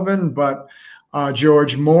Sullivan, but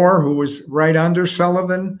George Moore, who was right under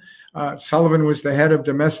Sullivan. Sullivan was the head of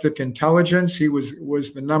domestic intelligence. He was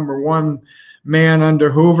the #1 man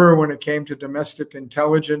under Hoover when it came to domestic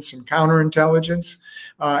intelligence and counterintelligence.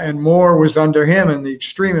 And Moore was under him in the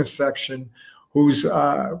extremist section, whose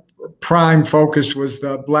prime focus was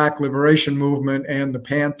the Black Liberation Movement and the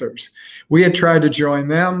Panthers. We had tried to join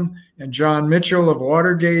them and John Mitchell of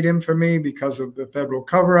Watergate infamy because of the federal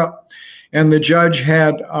cover-up, and the judge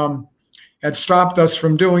had stopped us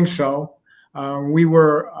from doing so. We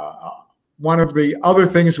were one of the other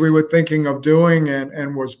things we were thinking of doing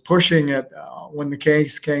and was pushing it when the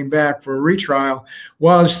case came back for a retrial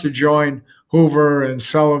was to join Hoover and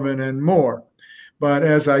Sullivan and Moore. But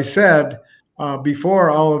as I said, before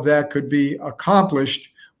all of that could be accomplished,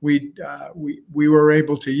 we were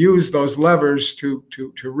able to use those levers to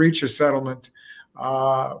reach a settlement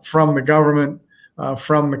from the government,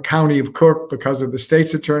 from the county of Cook because of the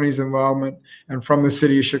state's attorney's involvement, and from the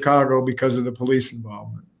city of Chicago because of the police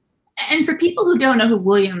involvement. And for people who don't know who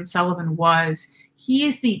William Sullivan was, he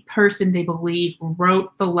is the person they believe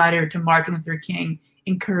wrote the letter to Martin Luther King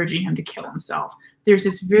encouraging him to kill himself. There's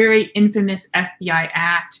this very infamous FBI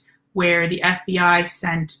act where the FBI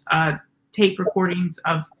sent tape recordings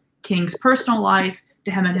of King's personal life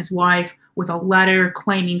to him and his wife with a letter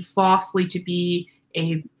claiming falsely to be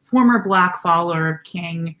a former Black follower of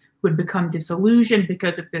King who had become disillusioned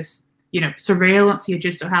because of this, surveillance he had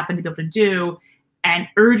just so happened to be able to do, and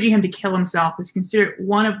urging him to kill himself is considered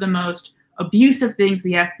one of the most abusive things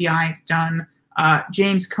the FBI has done.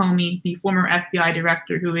 James Comey, the former FBI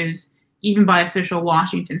director, who is, even by official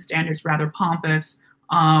Washington standards, rather pompous,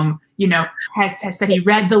 has said he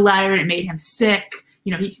read the letter and it made him sick.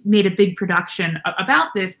 He's made a big production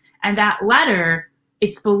about this. And that letter,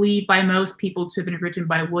 it's believed by most people to have been written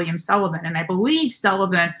by William Sullivan. And I believe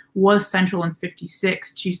Sullivan was central in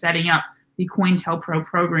 '56 to setting up the COINTELPRO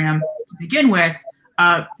program to begin with.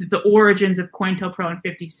 The origins of COINTELPRO in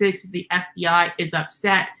 '56 is the FBI is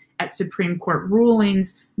upset at Supreme Court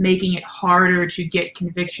rulings, making it harder to get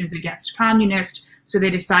convictions against communists. So they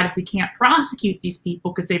decide, if we can't prosecute these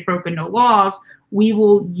people because they've broken no laws, we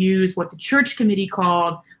will use what the Church Committee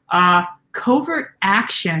called covert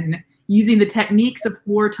action, using the techniques of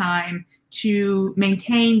wartime to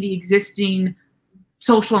maintain the existing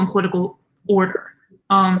social and political order.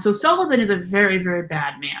 So Sullivan is a very, very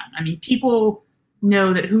bad man. I mean, people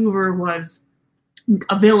know that Hoover was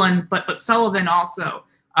a villain, but Sullivan also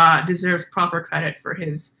deserves proper credit for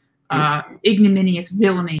his ignominious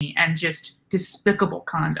villainy and just despicable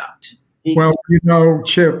conduct. Well,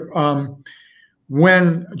 Chip,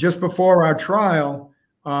 when just before our trial,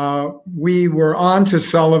 we were on to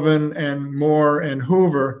Sullivan and Moore and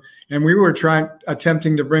Hoover, and we were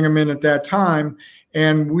attempting to bring them in at that time,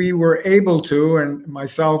 and we were able to, and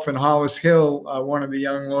myself and Hollis Hill, one of the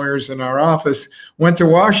young lawyers in our office, went to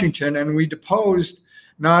Washington, and we deposed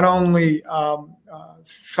not only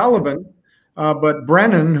Sullivan, but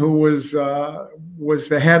Brennan, who was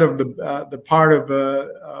the head of the part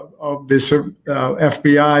of this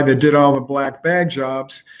FBI that did all the black bag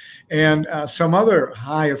jobs, and some other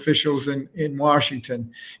high officials in Washington.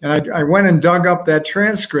 And I went and dug up that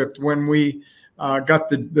transcript when we got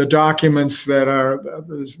the documents that are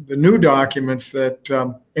the new documents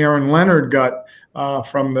that Aaron Leonard got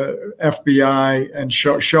from the FBI and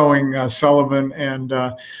showing Sullivan and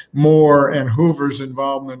Moore and Hoover's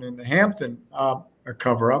involvement in the Hampton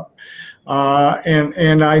cover-up.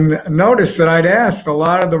 And I noticed that I'd asked a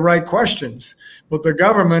lot of the right questions, but the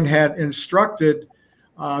government had instructed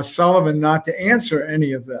Sullivan not to answer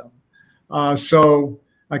any of them. So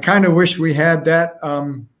I kind of wish we had that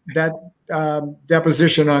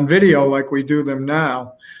deposition on video like we do them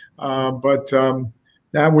now. But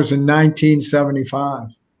that was in 1975.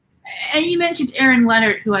 And you mentioned Aaron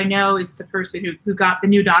Leonard, who I know is the person who got the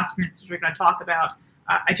new documents, which we're going to talk about.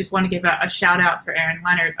 I just want to give a shout out for Aaron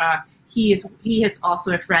Leonard. He is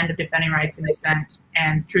also a friend of Defending Rights and Dissent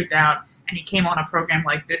and Truthout, and he came on a program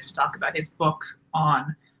like this to talk about his book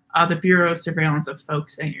on the Bureau's surveillance of folk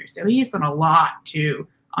singers. So he's done a lot to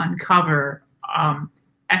uncover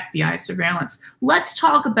FBI surveillance. Let's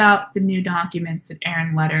talk about the new documents that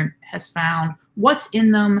Aaron Leonard has found. What's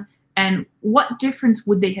in them, and what difference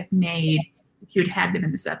would they have made if you'd had them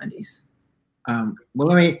in the 70s?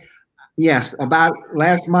 Well, yes, about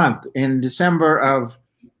last month in December of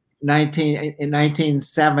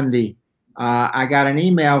 1970, I got an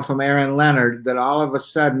email from Aaron Leonard that all of a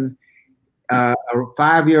sudden a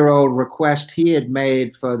 5-year-old request he had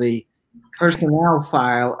made for the personnel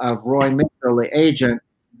file of Roy Mitchell, the agent,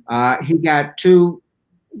 he got two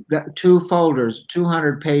folders,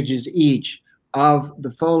 200 pages each of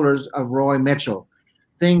the folders of Roy Mitchell,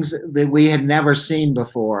 things that we had never seen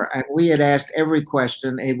before. And we had asked every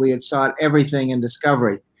question and we had sought everything in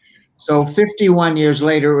discovery. So 51 years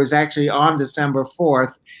later, it was actually on December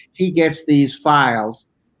 4th, he gets these files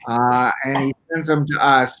and he sends them to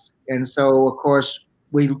us. And so, of course,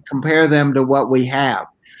 we compare them to what we have.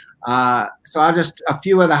 So I'll just, a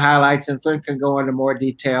few of the highlights, and Flint can go into more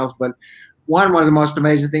details, but one of the most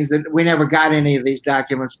amazing things that we never got any of these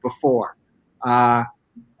documents before,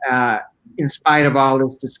 in spite of all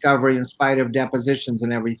this discovery, in spite of depositions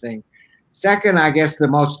and everything. Second, I guess the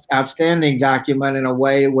most outstanding document in a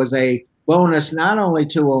way was a bonus not only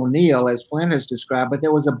to O'Neill, as Flint has described, but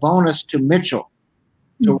there was a bonus to Mitchell,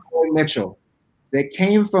 to Roy Mitchell, that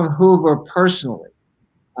came from Hoover personally,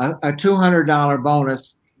 a $200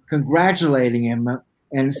 bonus, congratulating him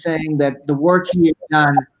and saying that the work he had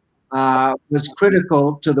done was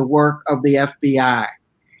critical to the work of the FBI.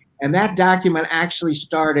 And that document actually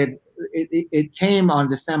started, it came on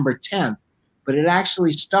December 10th, but it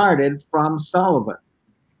actually started from Sullivan.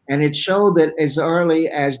 And it showed that as early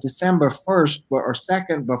as December 1st or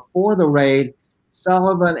 2nd, before the raid,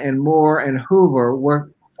 Sullivan and Moore and Hoover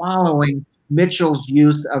were following Mitchell's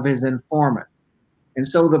use of his informant. And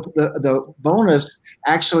so the bonus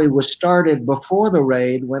actually was started before the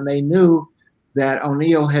raid, when they knew that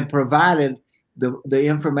O'Neill had provided the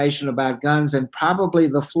information about guns and probably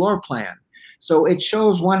the floor plan. So it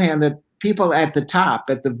shows, one hand, that people at the top,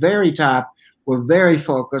 at the very top, were very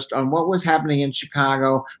focused on what was happening in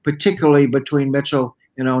Chicago, particularly between Mitchell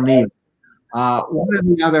and O'Neill. One of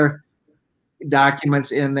the other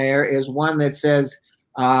documents in there is one that says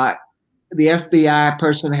the FBI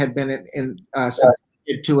person had been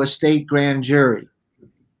subjected to a state grand jury.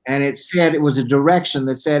 And it said, it was a direction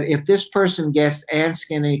that said, if this person gets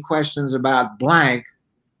asking any questions about blank,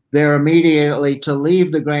 they're immediately to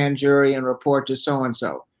leave the grand jury and report to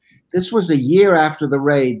so-and-so. This was a year after the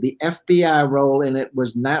raid. The FBI role in it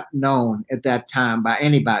was not known at that time by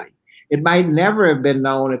anybody. It might never have been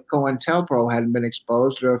known if COINTELPRO hadn't been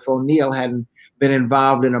exposed, or if O'Neill hadn't been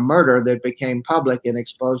involved in a murder that became public and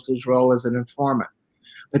exposed his role as an informant.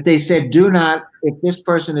 But they said, do not, if this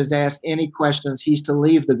person is asked any questions, he's to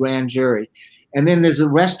leave the grand jury. And then there's the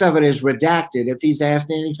rest of it is redacted if he's asked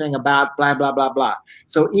anything about blah, blah, blah, blah.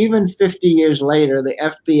 So even 50 years later, the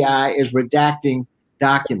FBI is redacting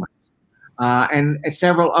documents. And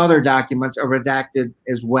several other documents are redacted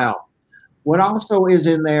as well. What also is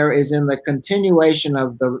in there is in the continuation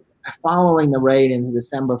of the following the raid in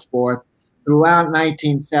December 4th, throughout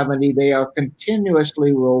 1970, they are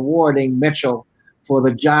continuously rewarding Mitchell for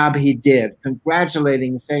the job he did,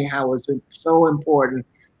 congratulating, saying how it was so important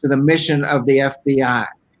to the mission of the FBI.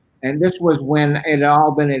 And this was when it had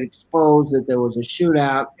all been exposed that there was a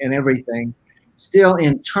shootout and everything. Still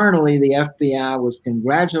internally, the FBI was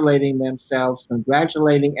congratulating themselves,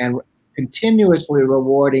 congratulating and continuously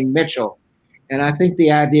rewarding Mitchell. And I think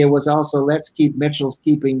the idea was also, let's keep Mitchell's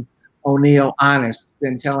keeping O'Neill honest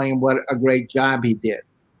and telling him what a great job he did.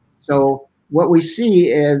 So what we see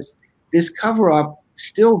is this cover-up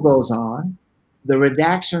still goes on. The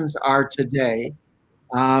redactions are today.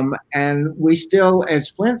 And we still, as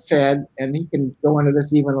Flint said, and he can go into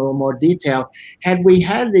this even a little more detail, had we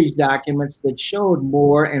had these documents that showed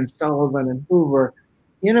Moore and Sullivan and Hoover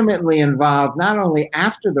intimately involved, not only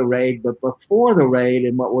after the raid, but before the raid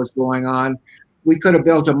and what was going on, we could have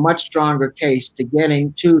built a much stronger case to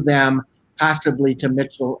getting to them, possibly to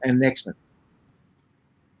Mitchell and Nixon.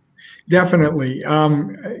 Definitely.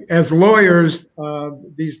 As lawyers,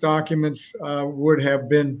 these documents would have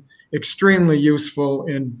been extremely useful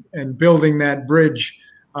in building that bridge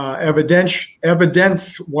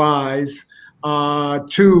evidence-wise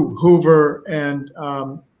to Hoover and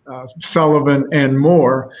Sullivan and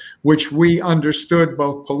Moore, which we understood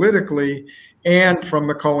both politically and from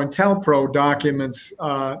the COINTELPRO documents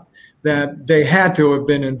that they had to have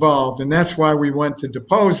been involved. And that's why we went to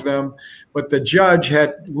depose them. But the judge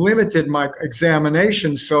had limited my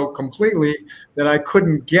examination so completely that I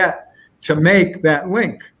couldn't get to make that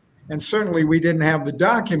link. And certainly we didn't have the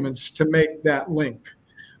documents to make that link.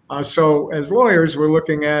 So as lawyers, we're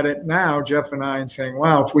looking at it now, Jeff and I, and saying,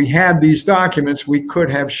 wow, if we had these documents, we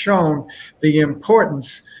could have shown the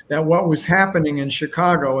importance that what was happening in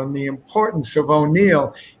Chicago and the importance of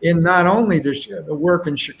O'Neill in not only the work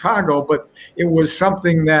in Chicago, but it was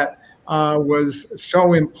something that was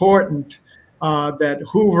so important that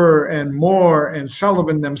Hoover and Moore and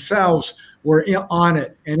Sullivan themselves were on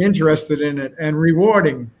it and interested in it and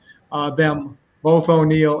rewarding them, both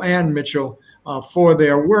O'Neill and Mitchell, for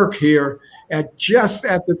their work here just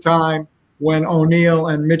at the time when O'Neill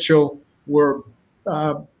and Mitchell were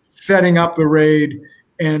setting up the raid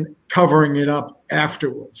and covering it up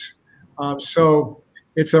afterwards. So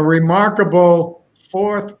it's a remarkable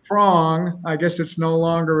fourth prong. I guess it's no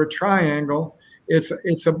longer a triangle.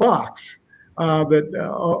 It's a box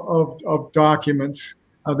of documents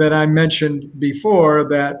that I mentioned before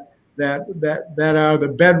that are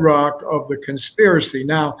the bedrock of the conspiracy.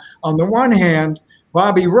 Now, on the one hand,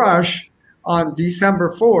 Bobby Rush on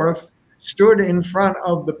December 4th stood in front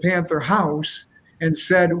of the Panther House and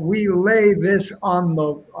said, we lay this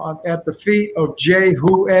at the feet of J.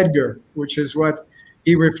 Who Edgar, which is what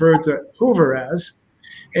he referred to Hoover as.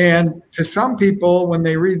 And to some people, when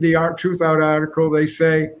they read the Truthout article, they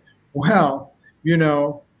say, well, you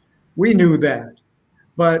know, we knew that.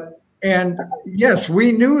 And yes,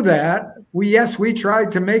 we knew that. Yes, we tried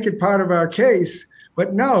to make it part of our case,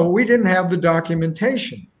 but no, we didn't have the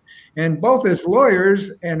documentation. And both as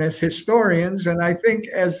lawyers and as historians, and I think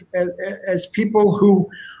as people who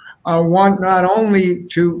want not only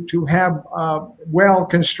to have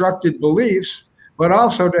well-constructed beliefs, but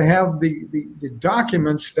also to have the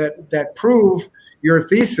documents that prove your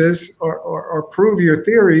thesis or prove your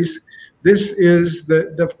theories, this is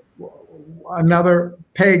another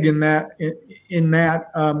peg in that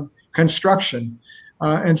construction.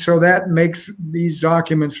 And so that makes these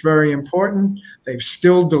documents very important. They've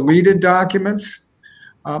still deleted documents.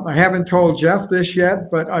 I haven't told Jeff this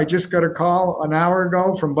yet, but I just got a call an hour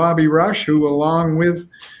ago from Bobby Rush, who along with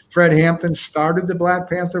Fred Hampton started the Black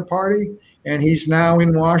Panther Party. And he's now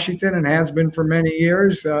in Washington and has been for many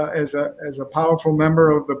years as a powerful member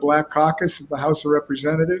of the Black Caucus of the House of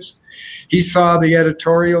Representatives. He saw the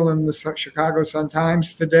editorial in the Chicago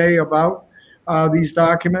Sun-Times today about these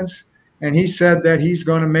documents, and he said that he's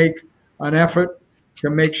going to make an effort to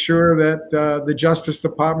make sure that the Justice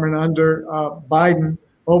Department under Biden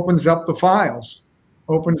opens up the files.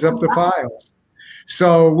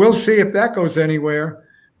 So we'll see if that goes anywhere.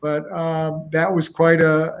 But that was quite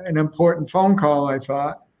an important phone call, I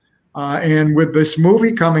thought. And with this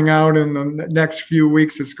movie coming out in the next few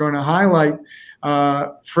weeks, it's going to highlight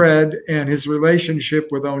Fred and his relationship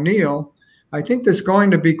with O'Neill. I think there's going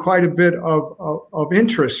to be quite a bit of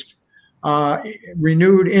interest,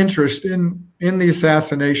 renewed interest in the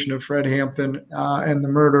assassination of Fred Hampton and the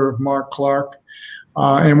murder of Mark Clark.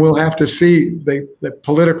 And we'll have to see the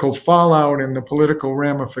political fallout and the political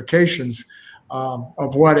ramifications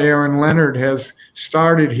of what Aaron Leonard has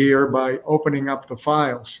started here by opening up the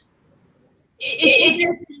files. It's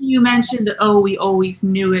interesting you mentioned the "oh, we always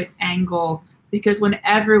knew it" angle, because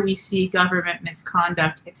whenever we see government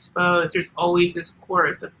misconduct exposed, there's always this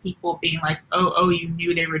chorus of people being like, oh, you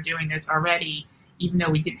knew they were doing this already, even though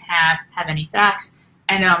we didn't have any facts.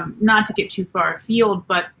 And not to get too far afield,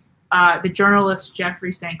 but the journalist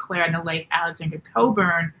Jeffrey St. Clair and the late Alexander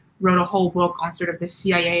Coburn wrote a whole book on sort of the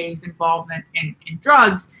CIA's involvement in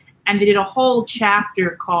drugs, and they did a whole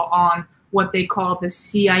chapter on what they call the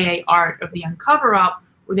CIA art of the uncover-up,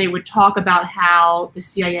 where they would talk about how the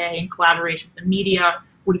CIA, in collaboration with the media,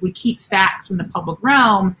 would keep facts from the public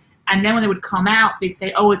realm, and then when they would come out, they'd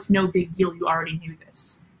say, oh, it's no big deal, you already knew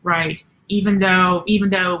this, right? Even though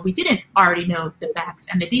we didn't already know the facts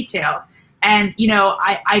and the details. And, you know,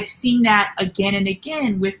 I've seen that again and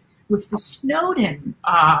again with the Snowden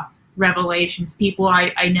revelations. People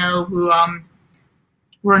I know who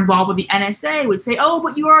were involved with the NSA would say, oh,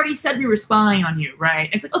 but you already said we were spying on you, right?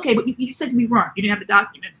 And it's like, okay, but you said we weren't. You didn't have the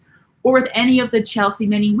documents. Or with any of the Chelsea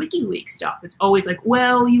Manning WikiLeaks stuff, it's always like,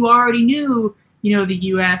 well, you already knew, you know, the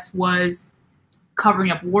U.S. was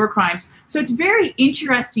covering up war crimes. So it's very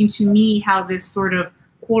interesting to me how this sort of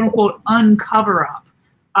quote-unquote uncover-up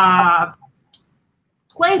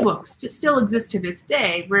playbooks still exist to this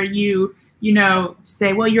day, where you know,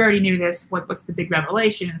 say, well, you already knew this, what's the big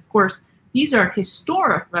revelation? And of course, these are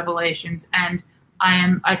historic revelations, and I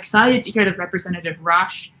am excited to hear that Representative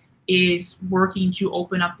Rush is working to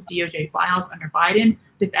open up the DOJ files under Biden.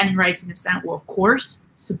 Defending Rights in the Senate will, of course,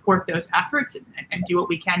 support those efforts and do what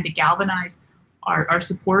we can to galvanize our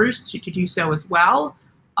supporters to do so as well.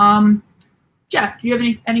 Jeff, do you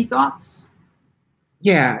have any thoughts?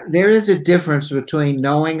 Yeah, there is a difference between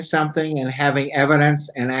knowing something and having evidence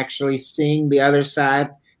and actually seeing the other side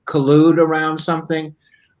collude around something.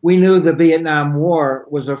 We knew the Vietnam War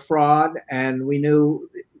was a fraud, and we knew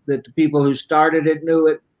that the people who started it knew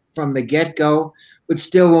it from the get-go. But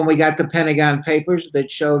still, when we got the Pentagon Papers that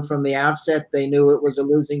showed from the outset they knew it was a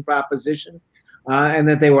losing proposition, and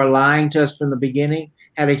that they were lying to us from the beginning,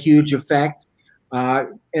 had a huge effect.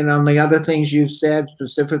 And on the other things you've said,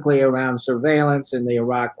 specifically around surveillance in the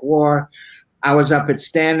Iraq War, I was up at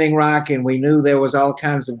Standing Rock, and we knew there was all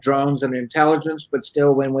kinds of drones and intelligence, but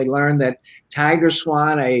still when we learned that Tiger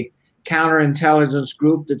Swan, a counterintelligence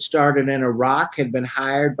group that started in Iraq, had been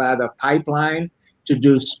hired by the pipeline to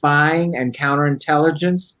do spying and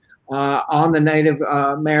counterintelligence on the Native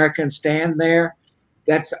American stand there,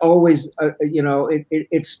 that's always, you know,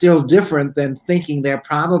 it's still different than thinking they're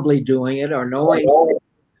probably doing it or knowing.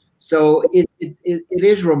 So it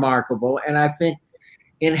is remarkable. And I think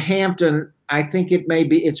in Hampton, I think it may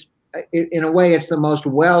be, in a way, it's the most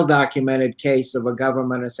well-documented case of a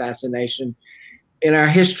government assassination in our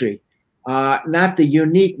history. Not the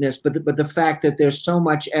uniqueness, but the fact that there's so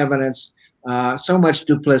much evidence, so much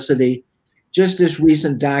duplicity. Just this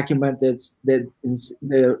recent document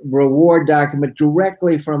the reward document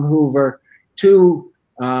directly from Hoover to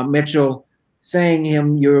Mitchell, saying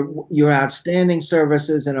your outstanding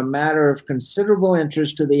services in a matter of considerable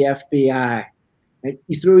interest to the FBI.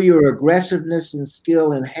 Through your aggressiveness and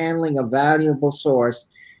skill in handling a valuable source,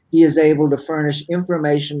 he is able to furnish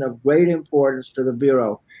information of great importance to the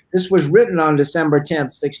Bureau. This was written on December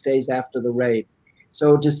 10th, 6 days after the raid.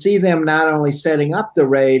 So to see them not only setting up the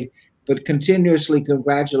raid, but continuously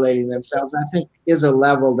congratulating themselves, I think is a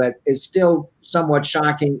level that is still somewhat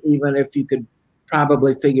shocking, even if you could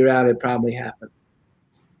probably figure out it probably happened.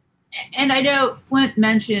 And I know Flint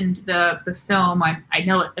mentioned the film. I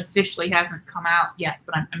know it officially hasn't come out yet,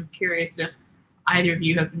 but I'm curious if either of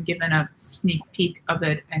you have been given a sneak peek of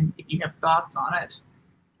it and if you have thoughts on it.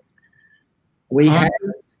 We have.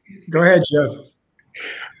 Go ahead, Jeff.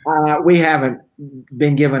 We haven't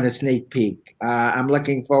been given a sneak peek. I'm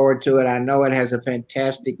looking forward to it. I know it has a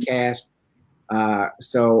fantastic cast,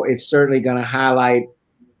 so it's certainly going to highlight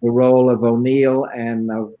the role of O'Neill and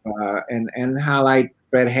highlight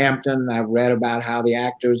Fred Hampton. I've read about how the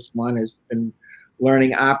actors, one has been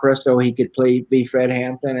learning opera so he could be Fred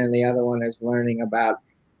Hampton, and the other one is learning about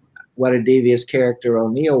what a devious character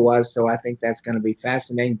O'Neill was. So I think that's going to be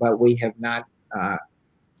fascinating. But we have not.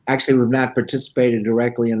 Actually, we've not participated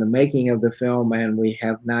directly in the making of the film, and we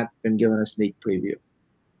have not been given a sneak preview.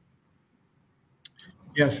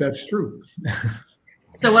 Yes, that's true.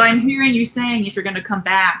 So what I'm hearing you saying is you're going to come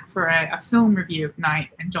back for a film review night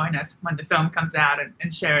and join us when the film comes out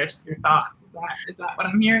and share your thoughts. Is that what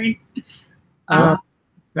I'm hearing?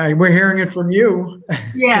 We're hearing it from you.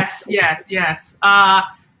 Yes.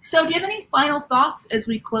 So do you have any final thoughts as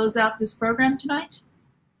we close out this program tonight?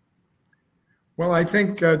 Well, I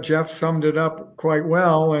think Jeff summed it up quite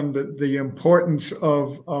well, and the importance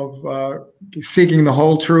of seeking the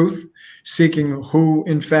whole truth, seeking who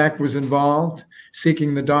in fact was involved,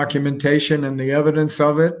 seeking the documentation and the evidence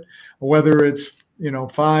of it, whether it's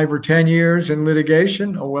 5 or 10 years in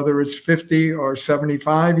litigation or whether it's 50 or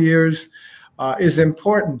 75 years, is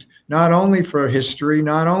important, not only for history,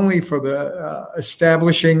 not only for the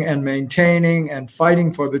establishing and maintaining and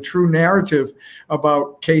fighting for the true narrative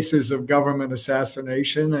about cases of government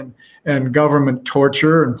assassination and government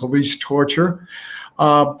torture and police torture,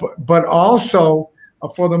 but also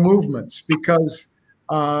for the movements, because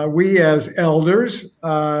we as elders,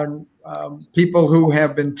 people who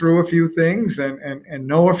have been through a few things and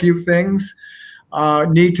know a few things,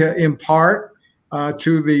 need to impart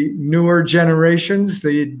to the newer generations,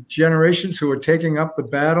 the generations who are taking up the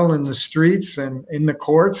battle in the streets and in the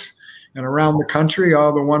courts and around the country,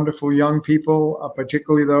 all the wonderful young people,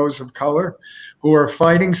 particularly those of color, who are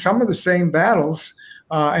fighting some of the same battles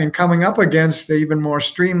and coming up against even more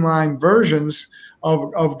streamlined versions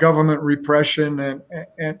of government repression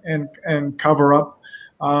and cover up.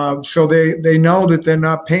 So they know that they're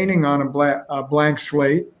not painting on a blank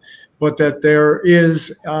slate, but that there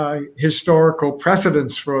is historical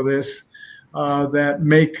precedents for this that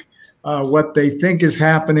make what they think is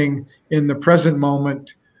happening in the present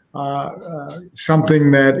moment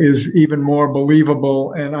something that is even more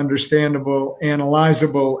believable and understandable,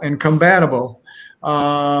 analyzable, and combatable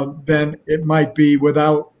than it might be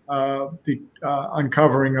without the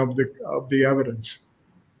uncovering of the evidence.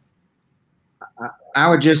 I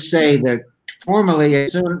would just say that formally,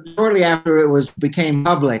 shortly after it became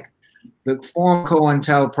public, the formal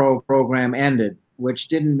COINTELPRO program ended, which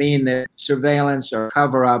didn't mean that surveillance or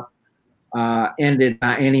cover-up ended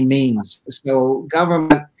by any means. So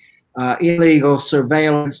government illegal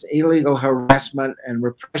surveillance, illegal harassment, and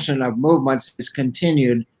repression of movements is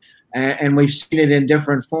continued, and we've seen it in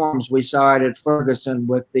different forms. We saw it at Ferguson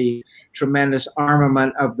with the tremendous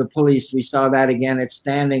armament of the police. We saw that again at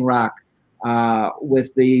Standing Rock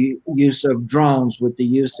with the use of drones, with the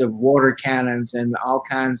use of water cannons and all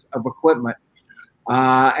kinds of equipment.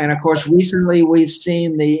 And of course, recently we've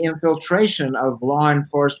seen the infiltration of law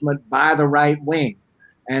enforcement by the right wing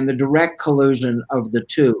and the direct collusion of the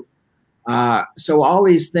two. So all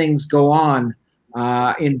these things go on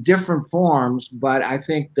in different forms, but I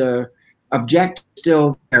think the objective is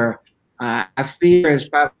still there. I fear, as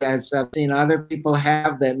I've seen other people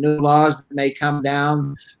have, that new laws that may come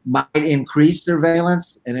down might increase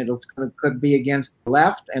surveillance, and it could be against the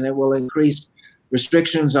left, and it will increase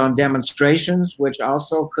restrictions on demonstrations, which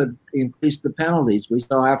also could increase the penalties. We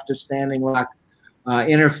saw after Standing Rock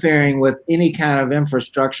interfering with any kind of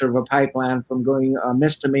infrastructure of a pipeline from going a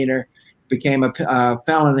misdemeanor became a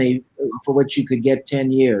felony for which you could get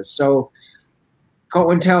 10 years. So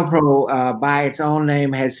COINTELPRO, by its own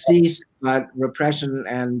name, has ceased, but repression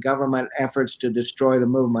and government efforts to destroy the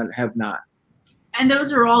movement have not. And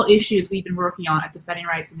those are all issues we've been working on at Defending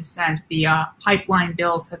Rights and Dissent. The pipeline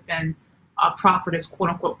bills have been proffered as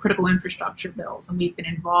quote-unquote critical infrastructure bills, and we've been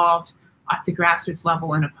involved at the grassroots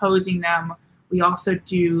level in opposing them. We also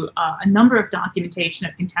do a number of documentation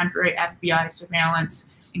of contemporary FBI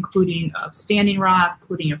surveillance, including of Standing Rock,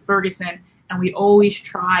 including of Ferguson, and we always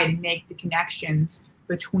try to make the connections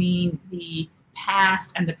between the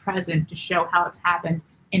past and the present to show how it's happened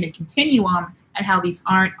in a continuum and how these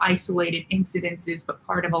aren't isolated incidences but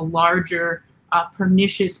part of a larger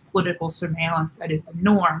pernicious political surveillance that is the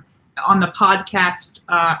norm. On the podcast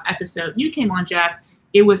episode you came on, Jeff,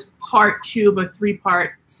 it was part 2 of a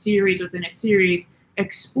 3-part series within a series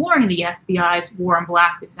exploring the FBI's war on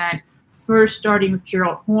Black dissent, first starting with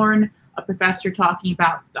Gerald Horne, a professor talking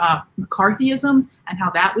about McCarthyism and how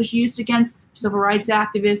that was used against civil rights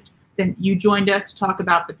activists. Then you joined us to talk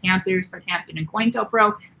about the Panthers, Fred Hampton, and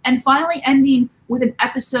COINTELPRO, and finally ending with an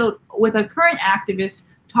episode with a current activist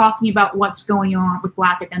talking about what's going on with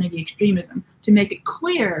Black identity extremism to make it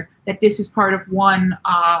clear that this is part of one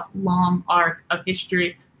long arc of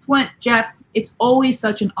history. Flint, Jeff, it's always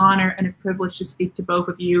such an honor and a privilege to speak to both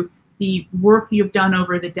of you. The work you've done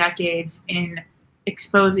over the decades in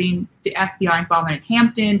exposing the FBI involvement in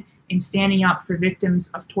Hampton, in standing up for victims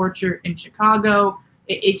of torture in Chicago,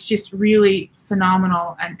 it's just really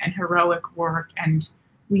phenomenal and heroic work, and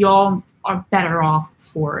we all are better off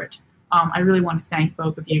for it. I really want to thank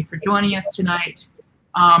both of you for joining us tonight.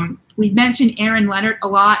 We've mentioned Aaron Leonard a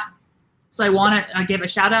lot, so I want to give a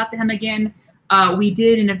shout out to him again. We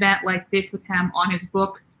did an event like this with him on his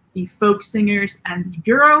book, The Folk Singers and the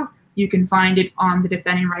Bureau. You can find it on the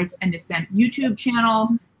Defending Rights and Dissent YouTube channel.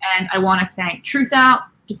 And I want to thank Truthout,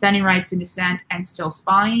 Defending Rights and Dissent, and Still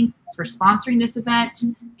Spying for sponsoring this event.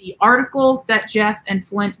 The article that Jeff and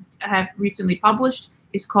Flint have recently published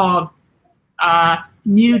is called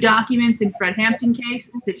New Documents in Fred Hampton Case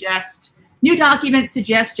New documents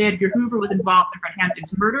suggest Edgar Hoover was involved in Fred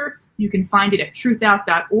Hampton's murder. You can find it at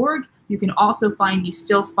truthout.org. You can also find the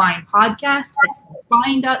Still Spying podcast at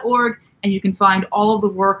stillspying.org, and you can find all of the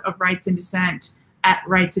work of Rights and Dissent at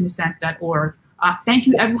rightsanddissent.org. Thank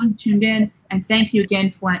you, everyone who tuned in, and thank you again,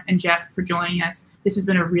 Flint and Jeff, for joining us. This has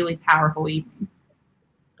been a really powerful evening.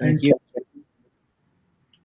 Thank you.